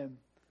doubting him.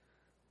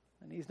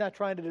 And he's not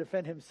trying to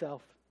defend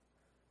himself.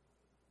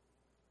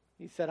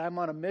 He said, I'm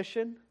on a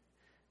mission.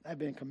 I've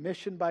been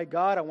commissioned by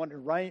God. I want to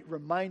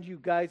remind you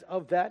guys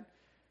of that.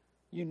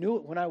 You knew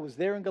it when I was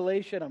there in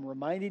Galatia, and I'm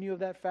reminding you of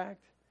that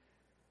fact.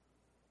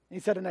 He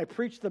said, and I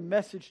preached the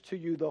message to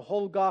you, the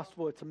whole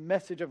gospel. It's a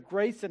message of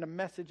grace and a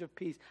message of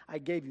peace. I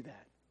gave you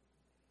that.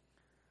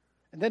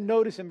 And then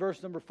notice in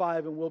verse number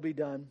 5, and we'll be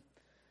done,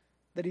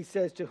 that he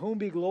says, to whom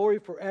be glory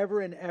forever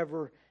and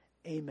ever.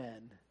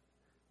 Amen.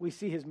 We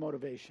see his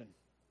motivation.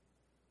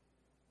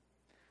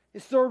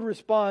 His third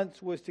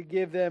response was to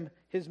give them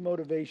his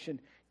motivation,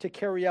 to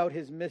carry out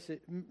his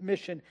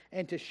mission,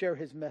 and to share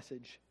his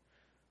message.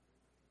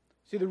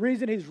 See, the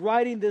reason he's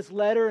writing this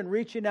letter and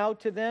reaching out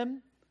to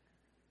them,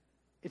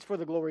 it's for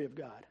the glory of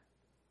God.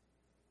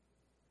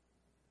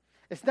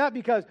 It's not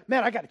because,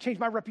 man, I got to change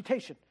my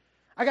reputation.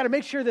 I got to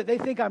make sure that they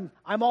think I'm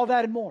all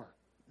that and more.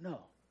 No.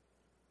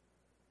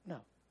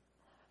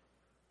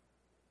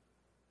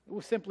 It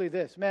was simply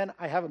this: man,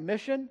 I have a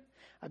mission.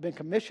 I've been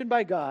commissioned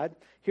by God.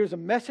 Here's a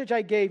message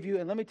I gave you,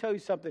 and let me tell you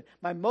something.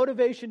 My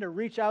motivation to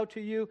reach out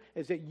to you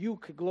is that you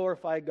could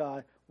glorify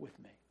God with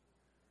me.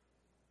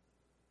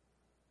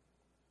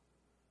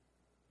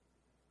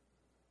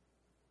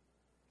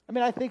 I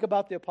mean, I think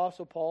about the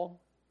Apostle Paul.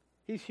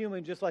 He's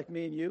human just like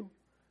me and you.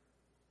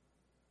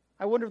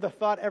 I wonder if the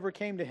thought ever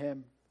came to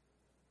him,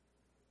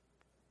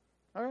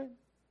 all right,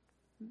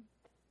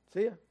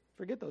 see ya.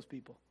 Forget those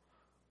people.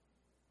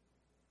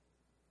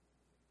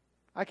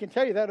 I can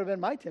tell you that would have been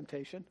my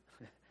temptation.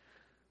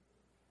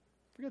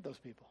 Forget those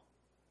people.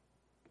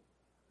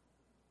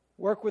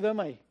 Work with them,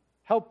 I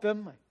help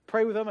them, I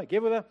pray with them, I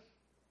give with them.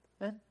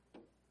 And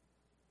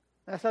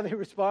that's how they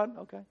respond?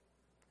 Okay,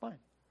 fine.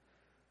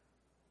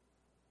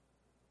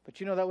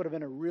 But you know, that would have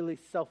been a really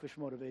selfish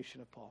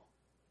motivation of Paul.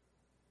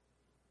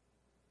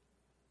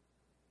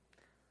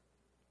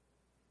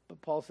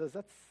 But Paul says,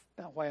 that's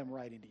not why I'm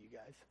writing to you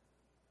guys.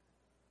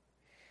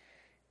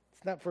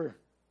 It's not for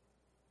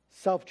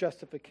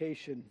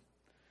self-justification.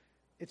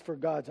 It's for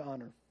God's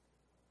honor.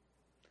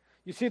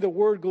 You see, the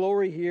word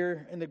glory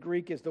here in the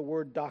Greek is the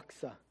word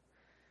doxa.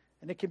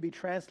 And it can be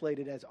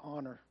translated as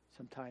honor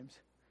sometimes.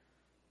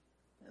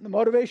 And the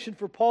motivation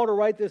for Paul to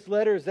write this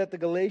letter is that the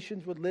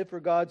Galatians would live for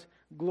God's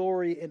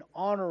glory in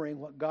honoring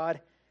what God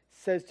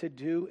says to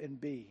do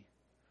and be.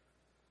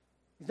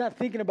 He's not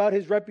thinking about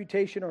his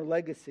reputation or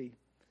legacy.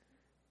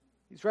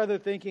 He's rather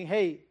thinking,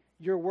 hey,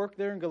 your work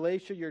there in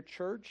Galatia, your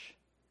church,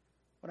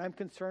 what I'm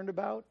concerned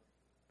about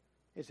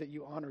is that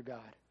you honor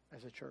God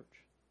as a church.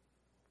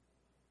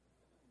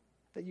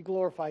 That you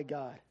glorify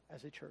God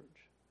as a church.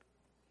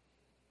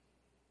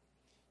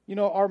 You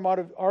know, our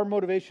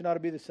motivation ought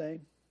to be the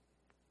same.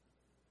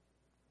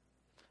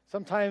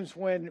 Sometimes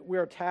when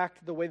we're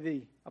attacked the way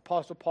the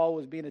Apostle Paul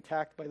was being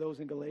attacked by those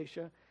in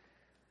Galatia,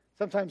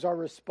 sometimes our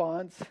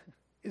response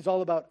is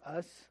all about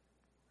us.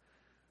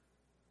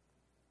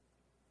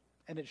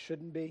 And it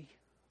shouldn't be.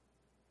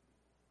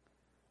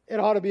 It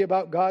ought to be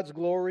about God's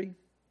glory.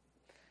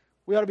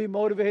 We ought to be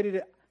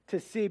motivated to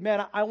see,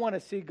 man, I want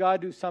to see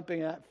God do something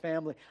in that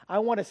family. I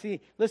want to see,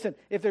 listen,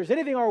 if there's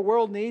anything our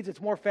world needs,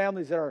 it's more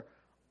families that are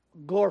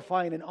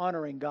glorifying and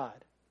honoring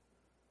God.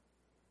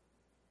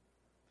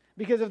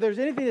 Because if there's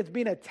anything that's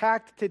being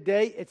attacked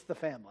today, it's the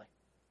family.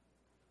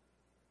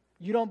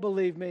 You don't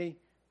believe me?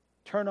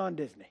 Turn on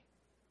Disney.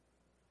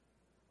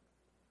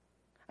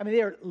 I mean,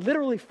 they are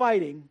literally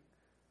fighting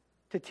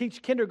to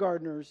teach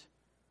kindergartners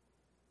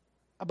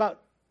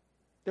about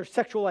their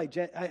sexual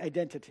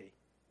identity.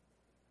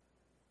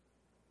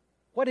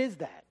 What is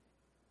that?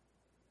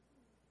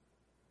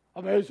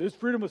 I mean, it's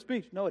freedom of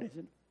speech. No, it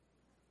isn't.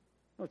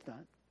 No, it's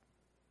not.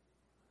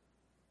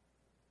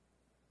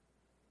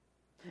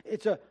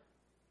 It's a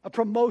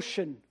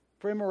promotion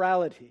for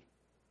immorality.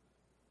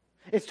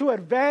 It's to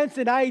advance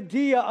an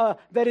idea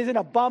that is an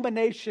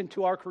abomination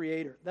to our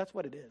Creator. That's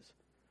what it is.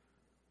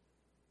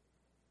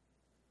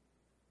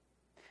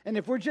 And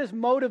if we're just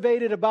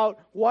motivated about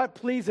what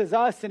pleases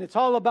us and it's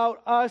all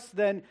about us,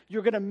 then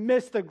you're going to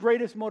miss the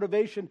greatest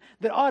motivation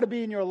that ought to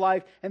be in your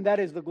life, and that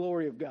is the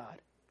glory of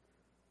God.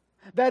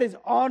 That is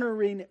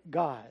honoring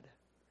God.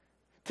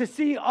 To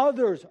see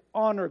others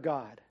honor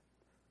God.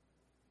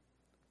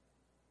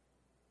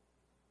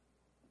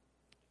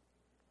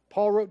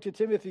 Paul wrote to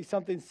Timothy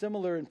something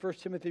similar in 1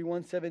 Timothy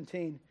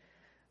 1:17.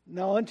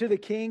 Now unto the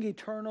King,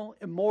 eternal,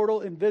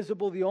 immortal,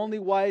 invisible, the only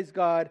wise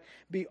God,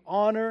 be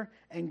honor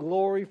and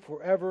glory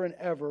forever and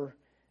ever.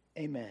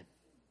 Amen.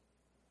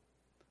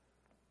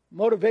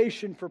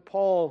 Motivation for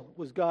Paul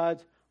was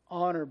God's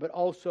honor, but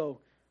also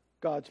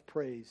God's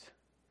praise.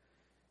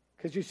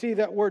 Because you see,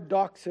 that word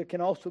doxa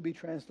can also be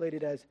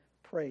translated as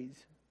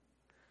praise.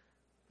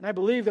 And I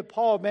believe that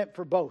Paul meant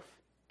for both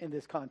in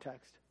this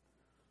context.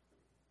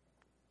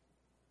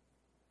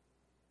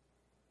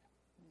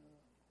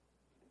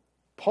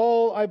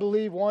 Paul, I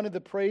believe, wanted the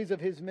praise of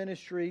his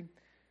ministry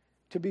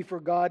to be for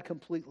God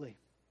completely.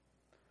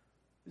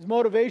 His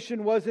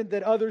motivation wasn't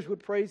that others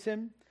would praise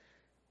him,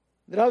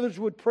 that others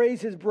would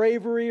praise his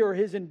bravery or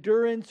his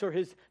endurance or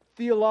his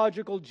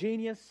theological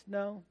genius.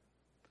 No.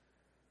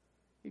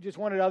 He just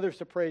wanted others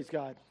to praise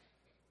God.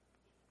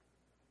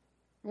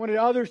 He wanted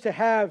others to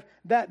have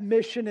that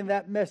mission and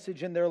that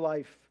message in their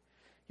life.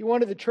 He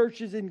wanted the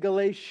churches in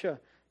Galatia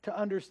to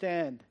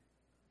understand.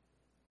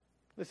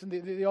 Listen,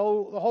 the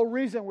whole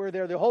reason we're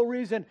there, the whole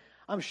reason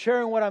I'm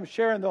sharing what I'm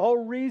sharing, the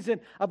whole reason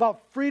about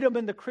freedom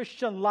in the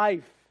Christian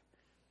life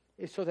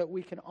is so that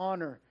we can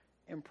honor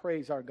and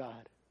praise our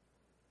God.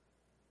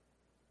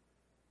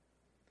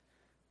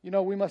 You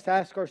know, we must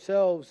ask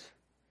ourselves,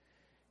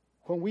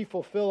 when we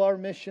fulfill our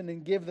mission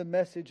and give the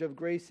message of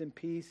grace and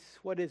peace,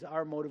 what is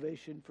our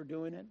motivation for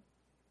doing it?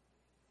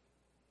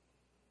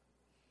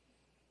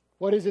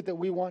 What is it that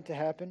we want to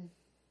happen?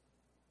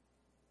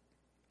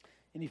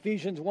 In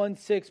Ephesians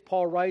 1:6,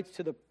 Paul writes,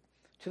 to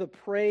the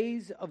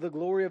praise of the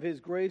glory of his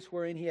grace,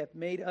 wherein he hath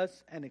made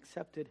us and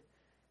accepted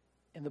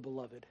in the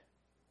beloved.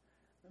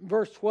 In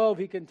verse 12,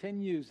 he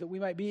continues that we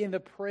might be in the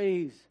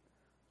praise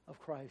of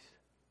Christ.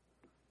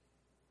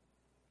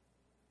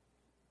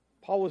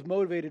 Paul was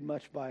motivated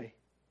much by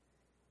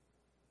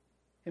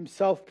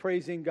himself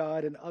praising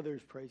God and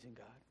others praising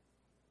God.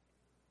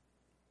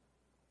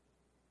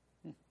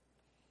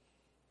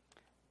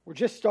 We're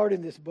just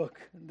starting this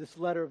book, this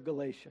letter of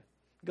Galatians,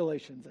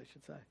 I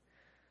should say.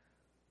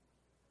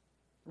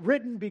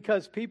 Written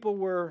because people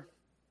were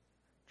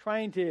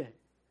trying to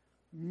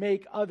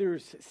make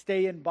others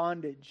stay in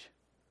bondage.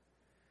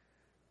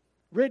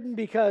 Written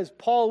because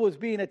Paul was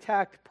being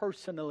attacked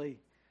personally,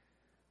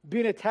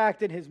 being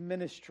attacked in his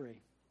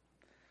ministry.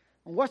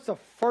 And what's the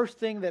first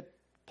thing that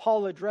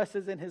Paul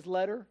addresses in his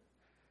letter?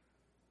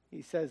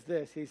 He says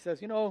this. He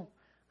says,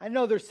 I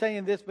know they're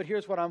saying this, but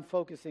here's what I'm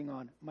focusing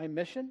on. My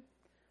mission,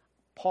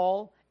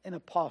 Paul, an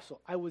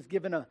apostle. I was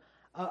given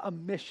a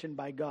mission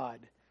by God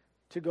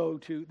to go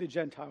to the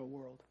Gentile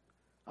world.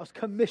 I was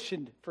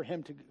commissioned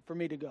for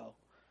me to go.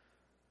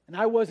 And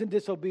I wasn't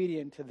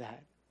disobedient to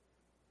that.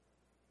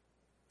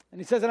 And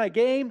he says, and I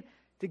came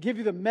to give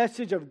you the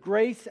message of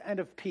grace and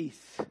of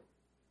peace.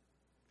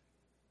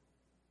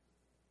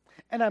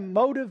 And I'm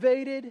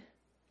motivated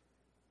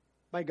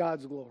by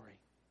God's glory.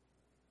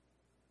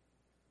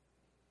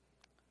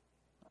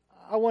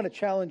 I want to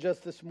challenge us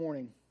this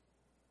morning.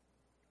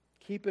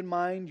 Keep in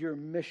mind your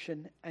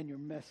mission and your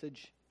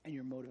message and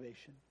your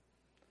motivation.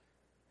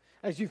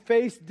 As you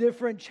face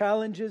different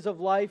challenges of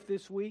life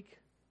this week,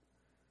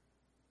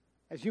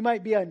 as you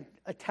might be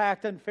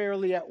attacked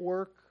unfairly at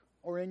work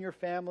or in your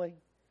family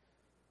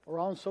or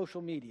on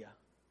social media,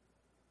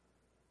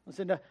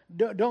 listen,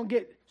 don't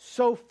get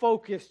so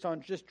focused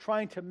on just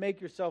trying to make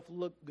yourself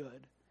look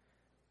good.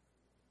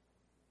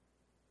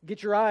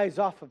 Get your eyes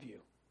off of you.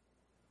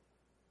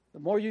 The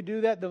more you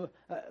do that,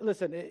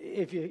 listen,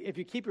 if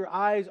you keep your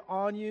eyes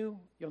on you,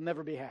 you'll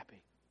never be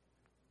happy.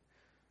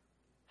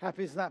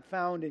 Happiness is not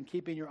found in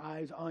keeping your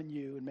eyes on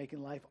you and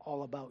making life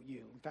all about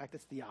you. In fact,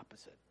 it's the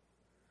opposite.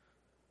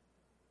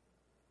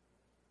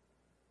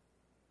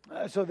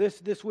 So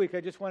this week,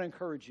 I just want to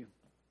encourage you.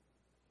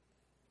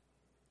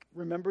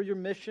 Remember your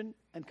mission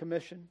and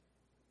commission.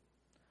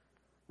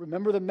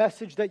 Remember the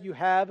message that you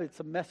have. It's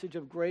a message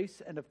of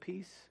grace and of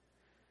peace.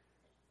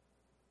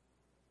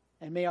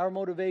 And may our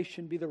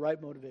motivation be the right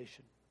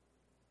motivation.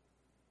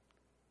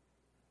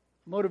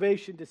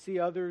 Motivation to see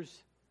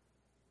others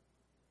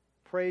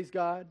praise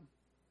God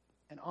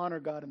and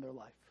honor God in their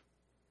life.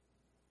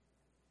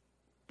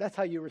 That's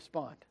how you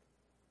respond.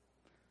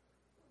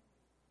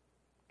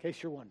 In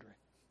case you're wondering.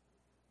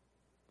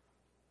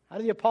 How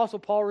did the Apostle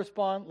Paul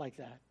respond? Like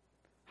that.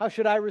 How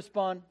should I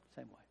respond?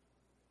 Same way.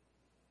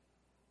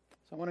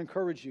 So I want to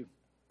encourage you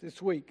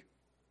this week,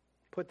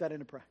 put that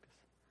into practice.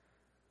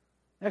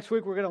 Next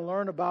week, we're going to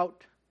learn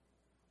about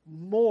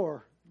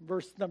more,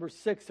 verse number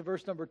 6 to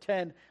verse number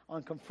 10,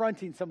 on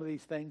confronting some of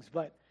these things.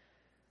 But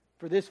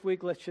for this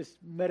week, let's just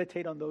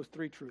meditate on those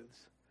three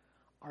truths.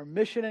 Our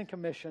mission and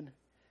commission,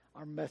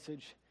 our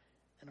message,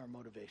 and our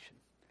motivation.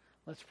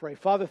 Let's pray.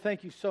 Father,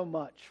 thank you so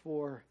much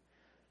for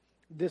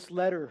this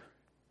letter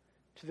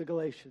to the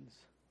Galatians.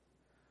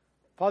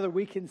 Father,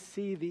 we can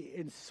see the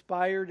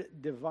inspired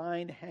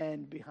divine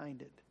hand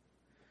behind it.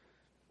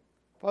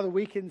 Father,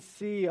 we can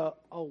see a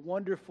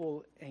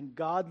wonderful and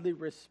godly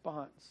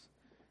response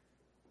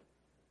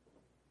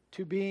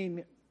to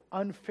being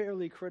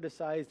unfairly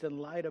criticized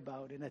and lied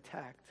about and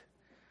attacked.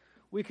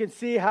 We can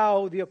see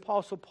how the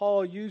Apostle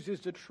Paul uses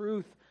the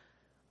truth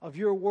of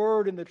your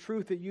word and the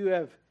truth that you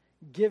have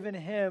given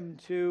him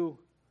to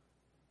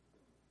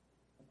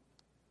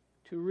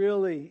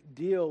really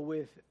deal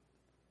with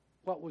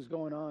what was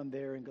going on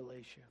there in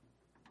Galatia.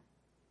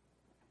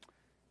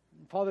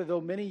 And Father, though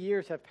many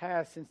years have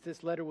passed since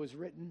this letter was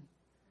written,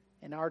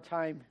 in our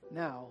time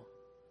now,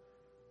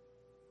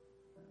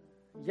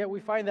 yet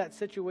we find that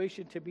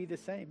situation to be the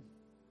same.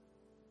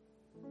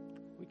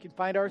 We can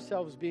find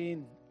ourselves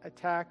being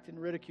attacked and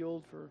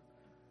ridiculed for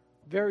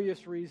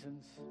various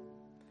reasons.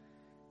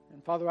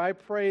 And Father, I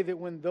pray that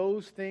when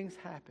those things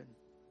happen,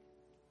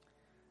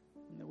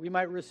 that we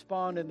might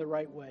respond in the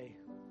right way.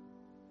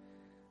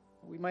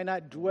 We might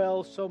not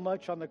dwell so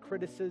much on the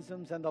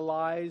criticisms and the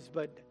lies,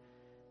 but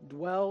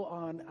dwell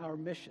on our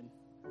mission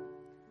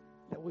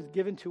that was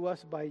given to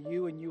us by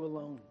you and you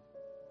alone.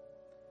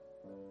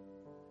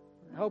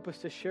 Help us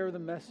to share the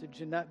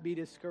message and not be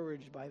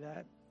discouraged by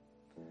that.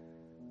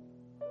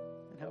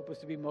 And help us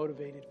to be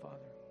motivated,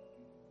 Father,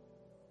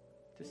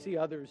 to see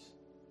others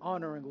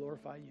honor and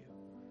glorify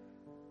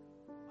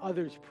you,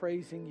 others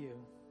praising you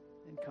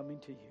and coming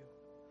to you.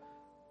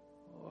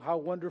 Oh, how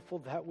wonderful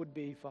that would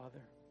be,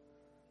 Father.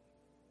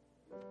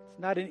 It's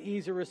not an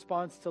easy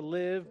response to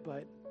live,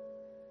 but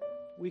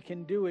we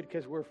can do it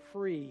because we're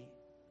free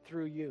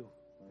through you.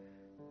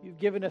 You've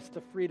given us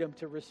the freedom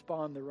to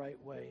respond the right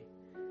way.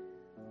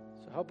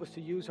 So help us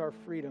to use our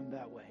freedom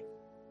that way.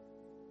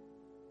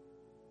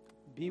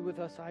 Be with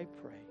us, I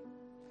pray.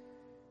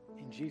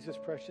 In Jesus'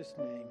 precious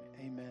name,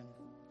 amen.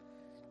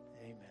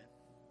 Amen.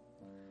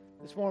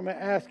 This morning I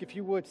ask if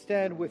you would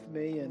stand with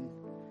me, and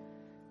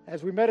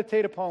as we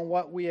meditate upon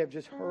what we have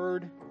just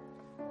heard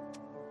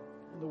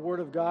in the Word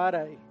of God,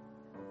 I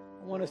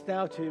want us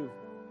now to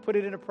put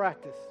it into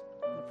practice.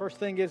 The first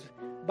thing is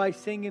by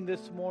singing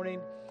this morning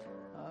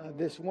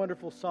this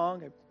wonderful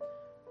song. I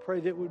pray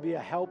that it would be a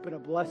help and a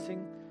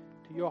blessing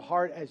to your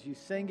heart as you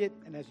sing it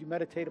and as you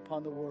meditate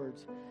upon the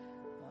words.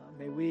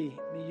 May we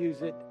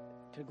use it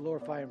to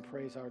glorify and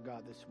praise our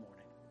God this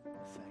morning.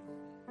 Let's sing.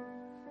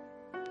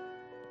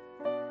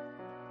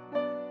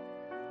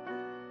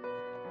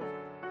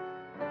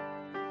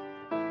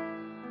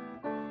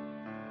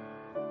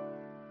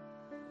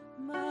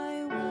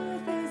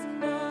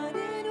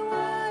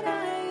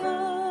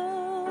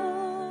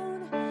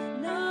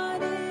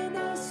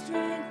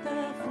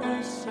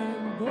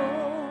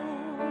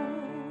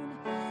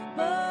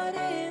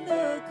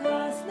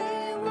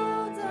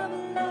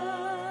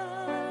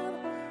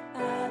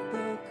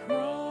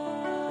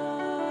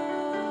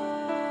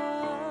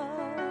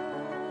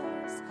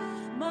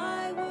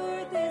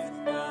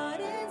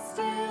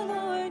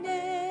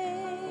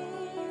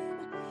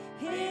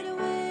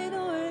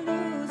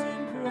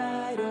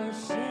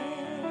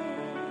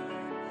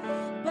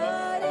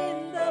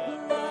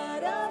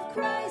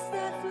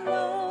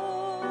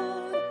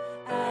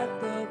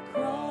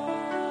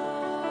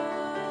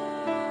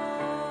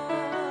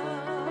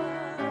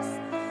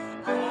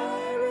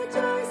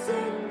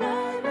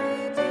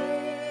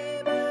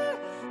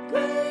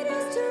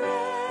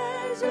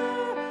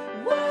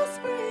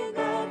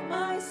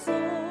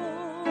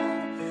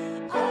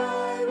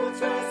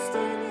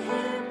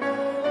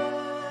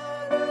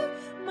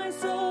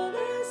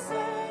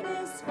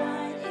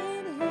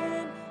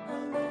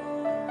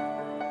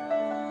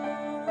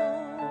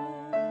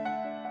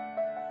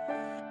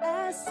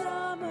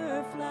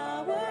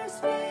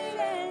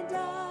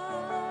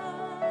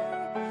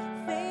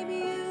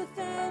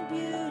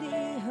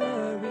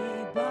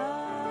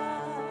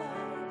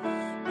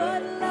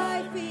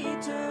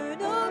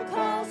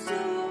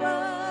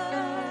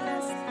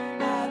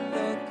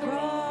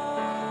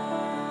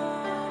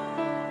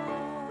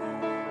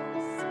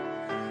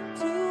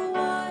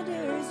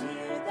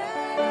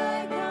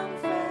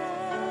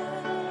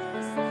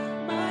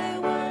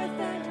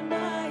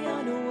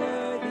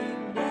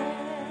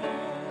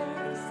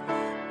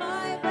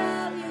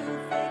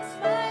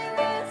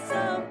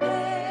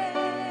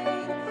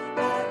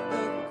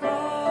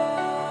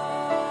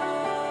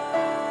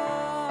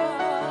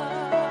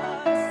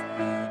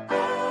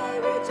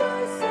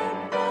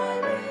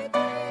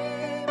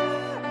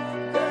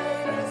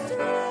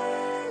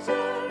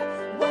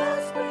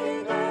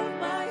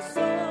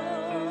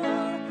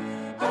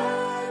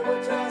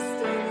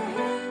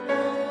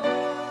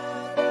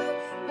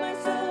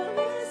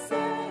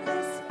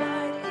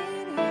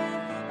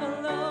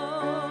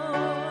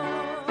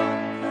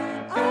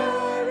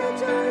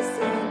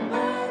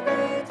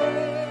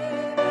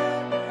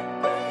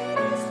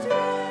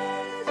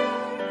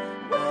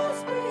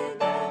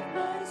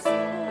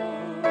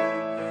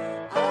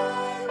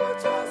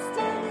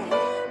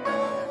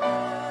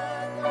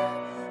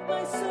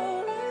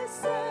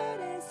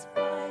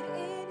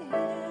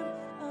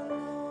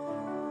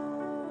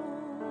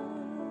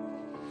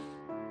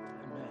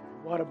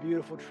 What a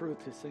beautiful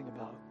truth to sing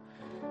about.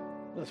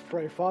 Let's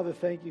pray. Father,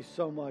 thank you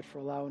so much for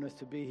allowing us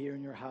to be here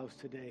in your house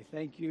today.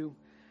 Thank you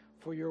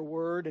for your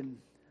word. And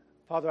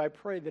Father, I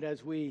pray that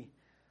as we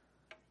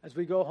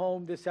go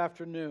home this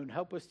afternoon,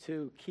 help us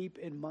to keep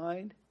in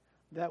mind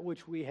that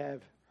which we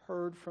have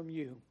heard from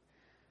you.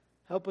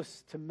 Help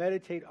us to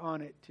meditate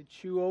on it, to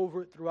chew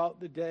over it throughout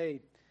the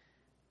day.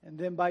 And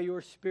then by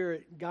your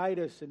Spirit, guide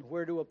us in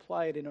where to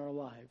apply it in our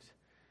lives.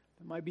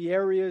 There might be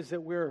areas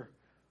that we're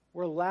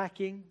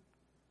lacking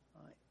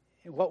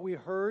in what we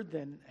heard,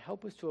 then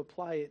help us to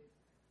apply it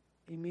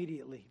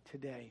immediately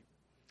today.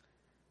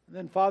 And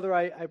then, Father,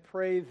 I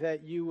pray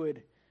that you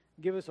would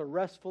give us a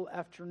restful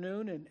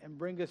afternoon and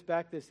bring us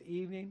back this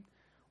evening,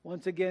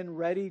 once again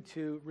ready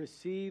to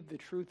receive the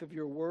truth of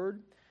your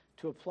word,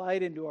 to apply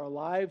it into our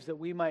lives, that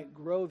we might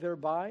grow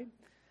thereby,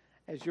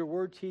 as your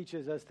word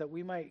teaches us, that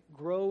we might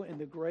grow in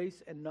the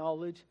grace and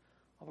knowledge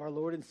of our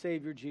Lord and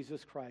Savior,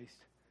 Jesus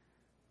Christ.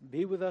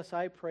 Be with us,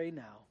 I pray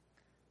now.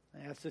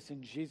 I ask this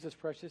in Jesus'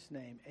 precious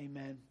name.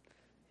 Amen.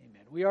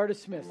 Amen. We are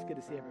dismissed. Good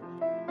to see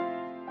everyone.